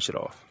finish it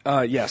off.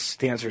 Yes,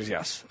 the answer is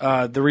yes.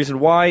 The reason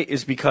why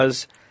is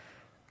because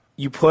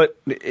you put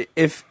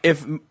if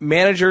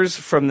managers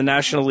from the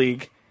National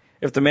League.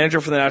 If the manager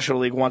for the National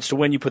League wants to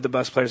win, you put the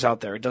best players out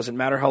there. It doesn't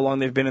matter how long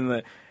they've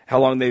been how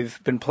long they've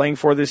been playing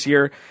for this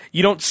year.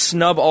 You don't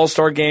snub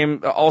all-star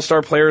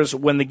players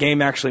when the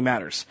game actually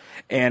matters.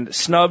 And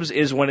snubs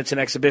is when it's an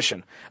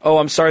exhibition. Oh,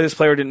 I'm sorry this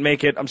player didn't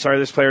make it. I'm sorry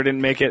this player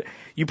didn't make it.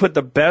 You put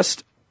the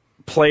best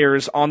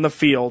players on the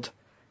field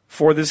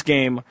for this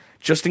game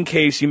just in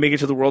case you make it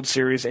to the World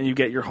Series and you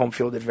get your home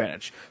field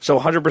advantage. So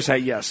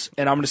 100% yes.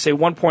 And I'm going to say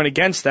 1 point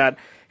against that.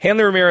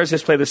 Hanley Ramirez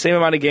has played the same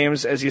amount of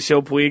games as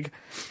Yasiel Puig.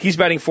 He's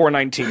batting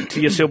 .419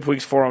 to Yasiel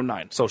Puig's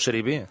 .409. So should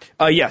he be in?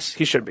 Yes,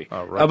 he should be.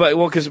 Oh, right.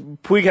 Because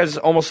Puig has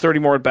almost 30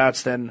 more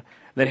at-bats than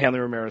Hanley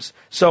Ramirez.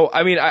 So,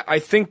 I mean, I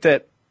think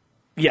that,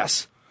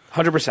 yes,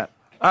 100%.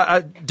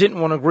 I didn't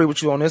want to agree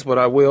with you on this, but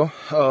I will.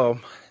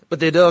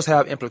 But it does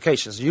have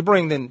implications. You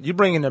bring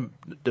in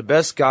the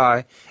best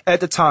guy at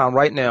the time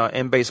right now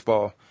in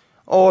baseball,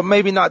 or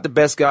maybe not the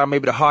best guy,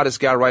 maybe the hottest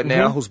guy right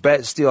now whose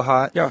bat is still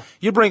hot. Yeah.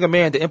 You bring him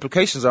in, the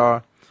implications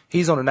are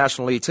he's on the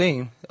National League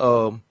team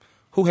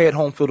who had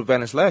home field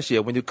advantage last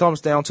year. When it comes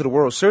down to the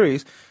World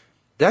Series,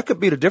 that could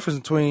be the difference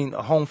between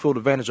a home field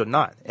advantage or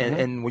not.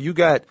 And when you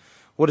got,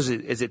 what is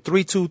it? Is it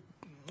 3-2?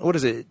 What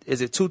is it? Is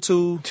it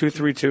 2-2?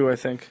 2-3-2, I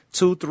think.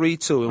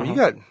 2-3-2.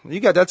 And when you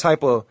got that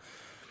type of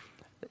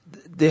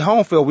the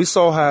home field, we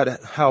saw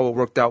how it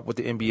worked out with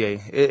the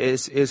NBA.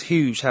 It's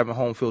huge having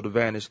home field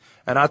advantage,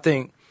 and I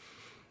think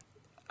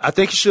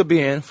it should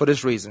be in for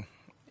this reason.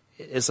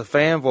 It's a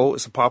fan vote.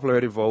 It's a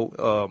popularity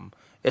vote.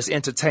 It's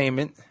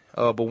entertainment.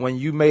 But when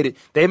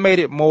they made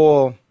it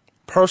more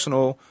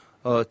personal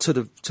to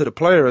the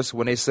players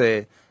when they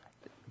said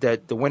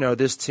that the winner of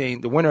this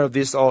team, the winner of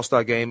this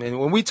All-Star game, and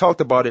when we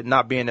talked about it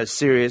not being that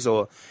serious,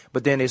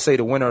 but then they say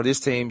the winner of this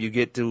team, you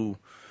get to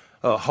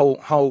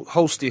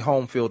host the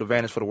home field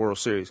advantage for the World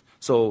Series.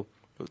 So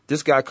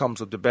this guy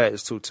comes up to bat,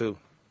 it's 2-2.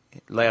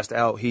 Last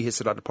out, he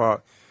hits it out the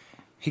park.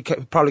 He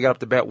probably got up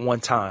to bat one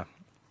time.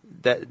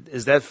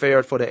 Is that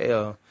fair for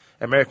the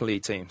American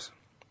League teams?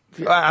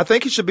 I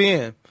think he should be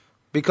in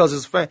because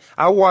it's fair.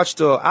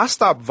 I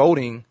stopped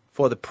voting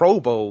for the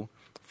Pro Bowl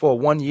for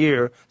 1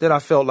 year. Then I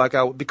felt like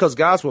because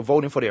guys were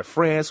voting for their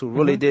friends who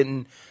really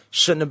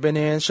shouldn't have been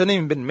in, shouldn't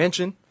even been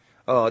mentioned.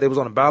 They was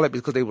on the ballot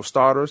because they were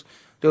starters.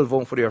 They was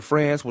voting for their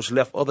friends, which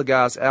left other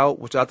guys out,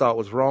 which I thought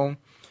was wrong.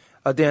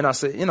 Then I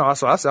said, I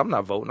said, I'm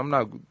not voting. I'm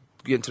not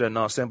getting to that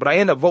nonsense. But I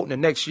ended up voting the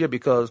next year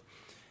because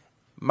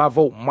my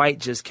vote might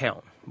just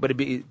count. But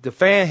the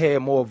fan had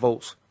more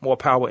votes, more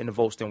power in the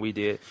votes than we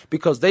did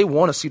because they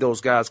want to see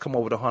those guys come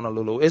over to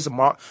Honolulu. It's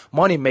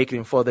money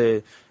making for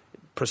the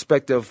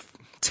prospective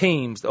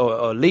teams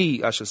or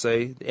league, I should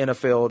say, the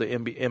NFL, the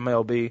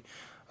MLB,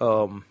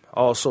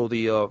 also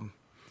the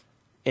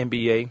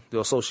NBA, the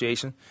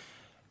association.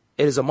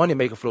 It is a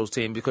moneymaker for those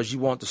teams because you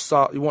want the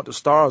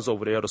stars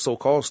over there, the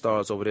so-called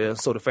stars over there,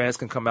 so the fans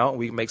can come out and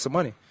we can make some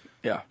money.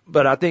 Yeah.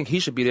 But I think he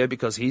should be there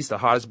because he's the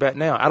hottest bat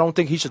now. I don't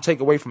think he should take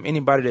away from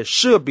anybody that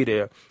should be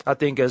there. I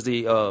think as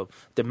the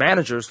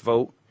managers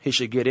vote, he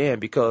should get in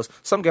because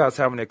some guys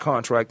having their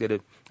contract that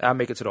if I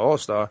make it to the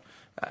All-Star,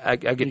 I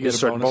get this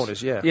certain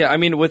bonus. Yeah. Yeah. I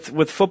mean,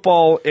 with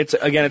football, it's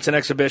an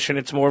exhibition.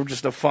 It's more of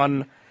just a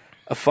fun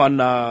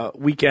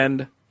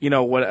weekend.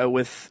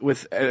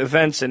 With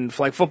events and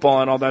flag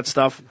football and all that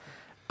stuff.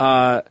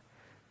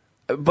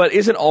 But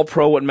isn't all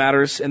pro what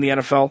matters in the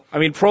NFL? I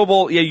mean, Pro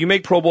Bowl, you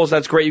make Pro Bowls,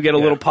 that's great. You get a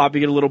little pop, you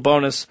get a little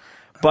bonus.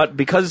 But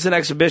because it's an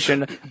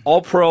exhibition,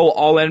 all pro,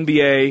 all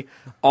NBA,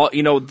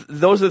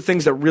 those are the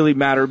things that really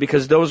matter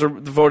because those are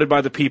voted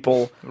by the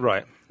people.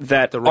 Right.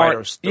 That the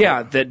writers.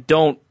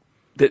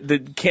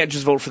 That can't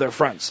just vote for their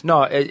friends.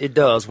 No, it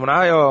does. When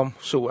I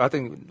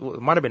think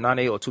it might have been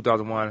 98 or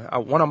 2001.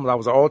 One of them I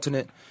was an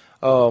alternate.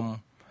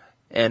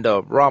 And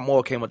Rob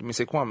Moore came up to me and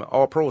said, Kwamie,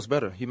 all pro is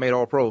better. You made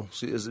all pro.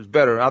 It's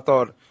better. And I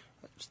thought,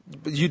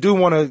 you do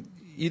want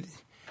to.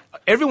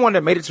 Everyone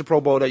that made it to Pro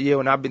Bowl that year,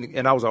 and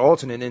I was an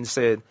alternate, and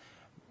said,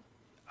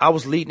 I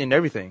was leading in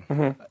everything.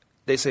 Mm-hmm.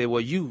 They said,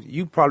 well,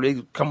 you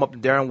probably come up to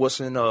Darren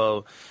Woodson,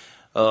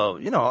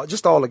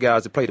 just all the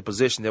guys that played the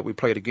position that we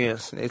played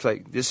against. And it's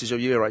like, this is your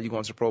year, right? You're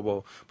going to the Pro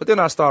Bowl. But then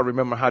I started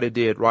remembering how they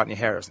did Rodney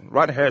Harrison.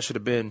 Rodney Harris should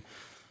have been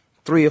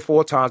 3 or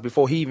 4 times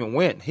before he even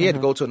went. He had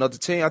to go to another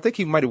team. I think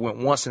he might have went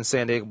once in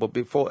San Diego,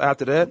 but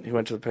after that, he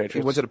went to the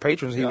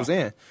Patriots. He was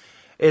in.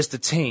 It's the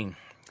team.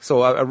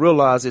 So I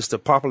realized it's the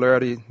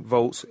popularity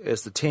votes.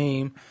 It's the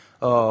team.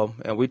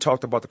 And we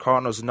talked about the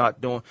Cardinals not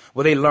doing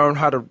well. They learned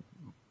how to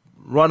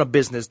run a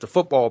business, the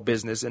football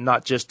business, and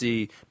not just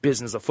the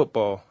business of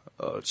football.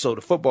 So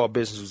the football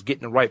business was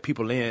getting the right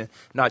people in,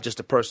 not just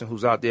the person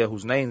who's out there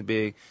whose name's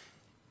big.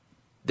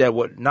 That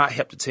would not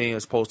help the team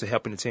as opposed to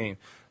helping the team.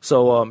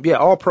 So,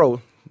 all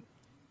pro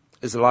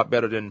is a lot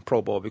better than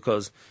Pro Bowl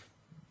because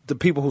the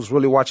people who's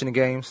really watching the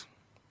games,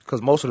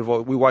 because most of the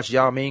vote, we watched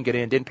Yao Ming get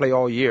in, didn't play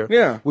all year.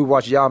 Yeah. We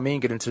watched Yao Ming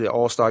get into the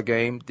All-Star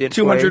game.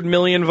 200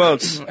 million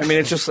votes. I mean,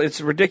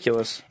 it's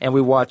ridiculous. And we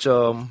watch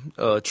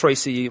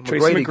Tracy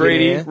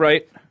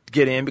McGrady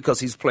get in because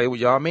he's played with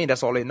Yao Ming.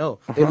 That's all they know.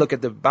 They look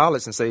at the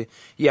ballots and say,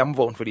 yeah, I'm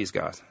voting for these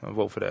guys. I'm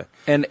voting for that.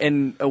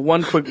 And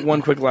one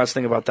quick last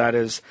thing about that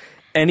is,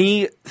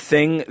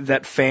 anything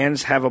that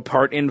fans have a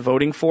part in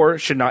voting for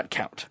should not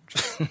count.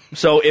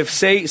 So if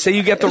say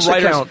you get the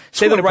writers,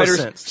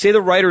 say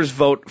the writers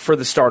vote for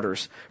the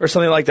starters or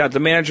something like that, the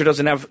manager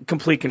doesn't have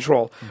complete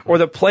control, or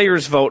the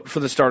players vote for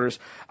the starters.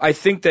 I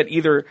think that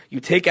either you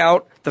take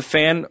out the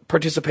fan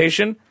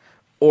participation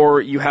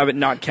or you have it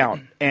not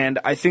count. And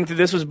I think that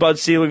this was Bud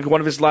Selig, one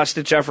of his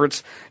last-ditch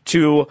efforts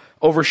to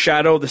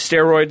overshadow the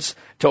steroids,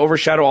 to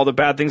overshadow all the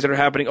bad things that are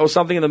happening. Oh,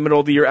 something in the middle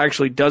of the year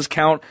actually does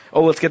count.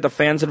 Oh, let's get the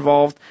fans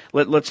involved.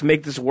 Let's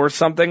make this worth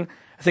something.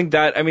 I think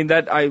that,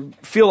 I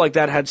feel like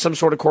that had some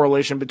sort of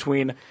correlation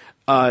between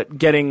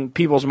getting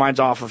people's minds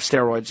off of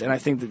steroids. And I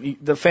think that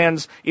the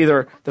fans,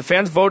 either the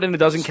fans vote and it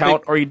doesn't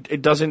count, or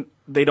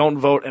they don't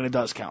vote and it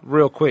does count.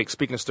 Real quick,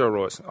 speaking of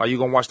steroids, are you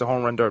going to watch the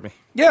home run derby?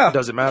 Yeah.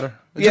 Does it matter?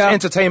 It's just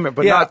entertainment,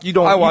 but not, you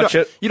don't. I watch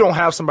it. You don't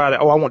have somebody,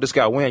 I want this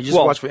guy to win. You just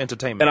watch for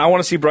entertainment. And I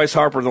want to see Bryce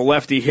Harper, the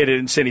lefty, hit it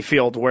in Citi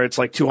Field where it's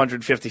like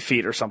 250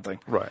 feet or something.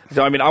 Right.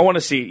 So, I want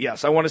to see,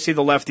 I want to see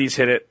the lefties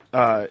hit it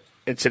at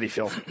Citi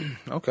Field.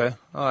 Okay.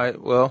 All right.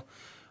 Well,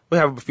 we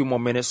have a few more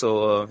minutes,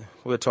 so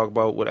we'll talk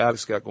about what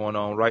Alex got going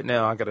on. Right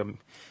now,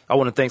 I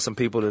want to thank some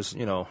people that's,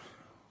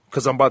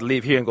 because I'm about to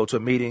leave here and go to a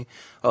meeting.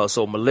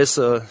 So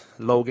Melissa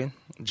Logan,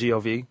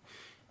 GOV.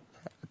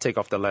 Take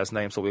off that last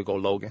name, so we'll go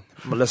Logan.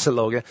 Melissa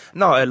Logan.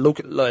 No, at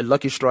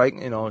Lucky Strike,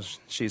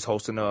 she's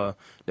hosting the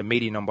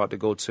meeting I'm about to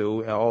go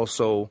to. And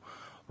also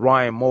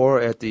Ryan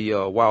Moore at the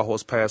Wild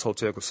Horse Pass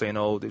Hotel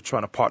Casino. They're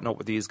trying to partner up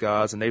with these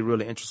guys, and they're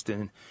really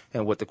interested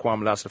in what the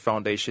Kwamie Lassiter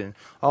Foundation.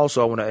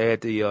 Also, I want to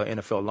add the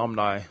NFL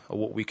alumni of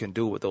what we can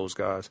do with those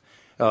guys,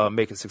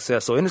 make it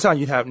success. So anytime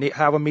you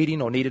have a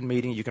meeting or needed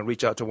meeting, you can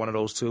reach out to one of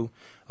those two,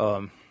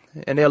 and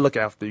they'll look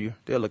after you.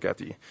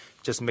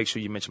 Just make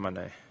sure you mention my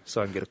name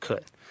so I can get a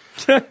cut.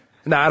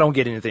 No, I don't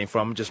get anything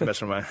from them. Just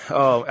messing around.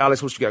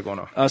 Alex, what you got going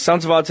on?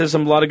 Sounds of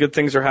Autism. A lot of good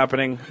things are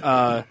happening.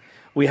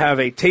 We have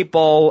a tape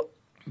ball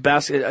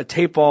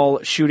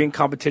shooting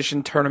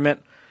competition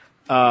tournament.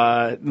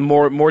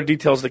 More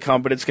details to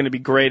come, but it's going to be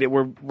great.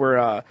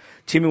 We're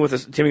teaming up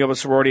with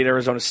sorority at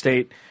Arizona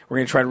State. We're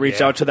going to try to reach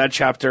out to that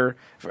chapter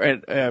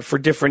for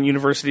different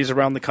universities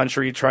around the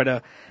country. Try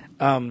to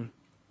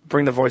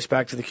bring the voice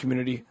back to the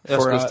community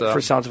for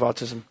Sounds of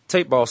Autism.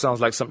 Tape ball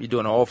sounds like something you do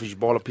in the office. You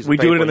ball a piece of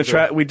paper. We do it in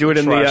the we do it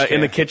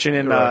in the kitchen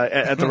and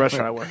at the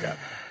restaurant I work at.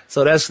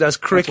 So that's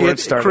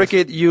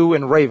cricket, you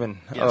and Raven.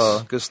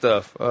 Yes. Good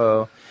stuff.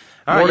 More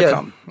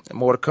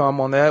to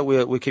come on that.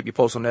 We'll keep you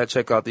posted on that.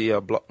 Check out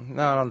the blog.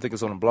 No, I don't think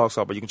it's on the blog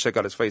site, but you can check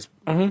out his Facebook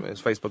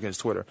and his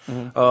Twitter.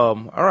 Mm-hmm.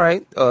 All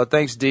right.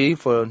 Thanks, D,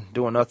 for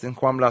doing nothing.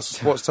 Kwamie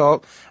Lassiter Sports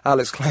Talk.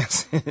 Alex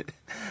Clancy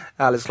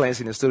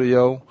in the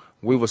studio.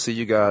 We will see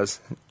you guys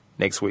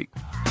next week.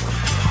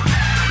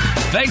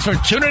 Thanks for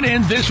tuning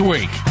in this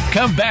week.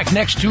 Come back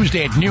next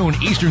Tuesday at noon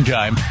Eastern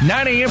Time,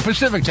 9 a.m.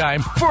 Pacific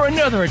Time for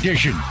another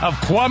edition of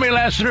Kwamie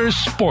Lassiter's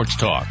Sports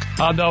Talk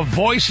on the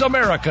Voice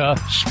America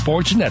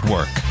Sports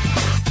Network.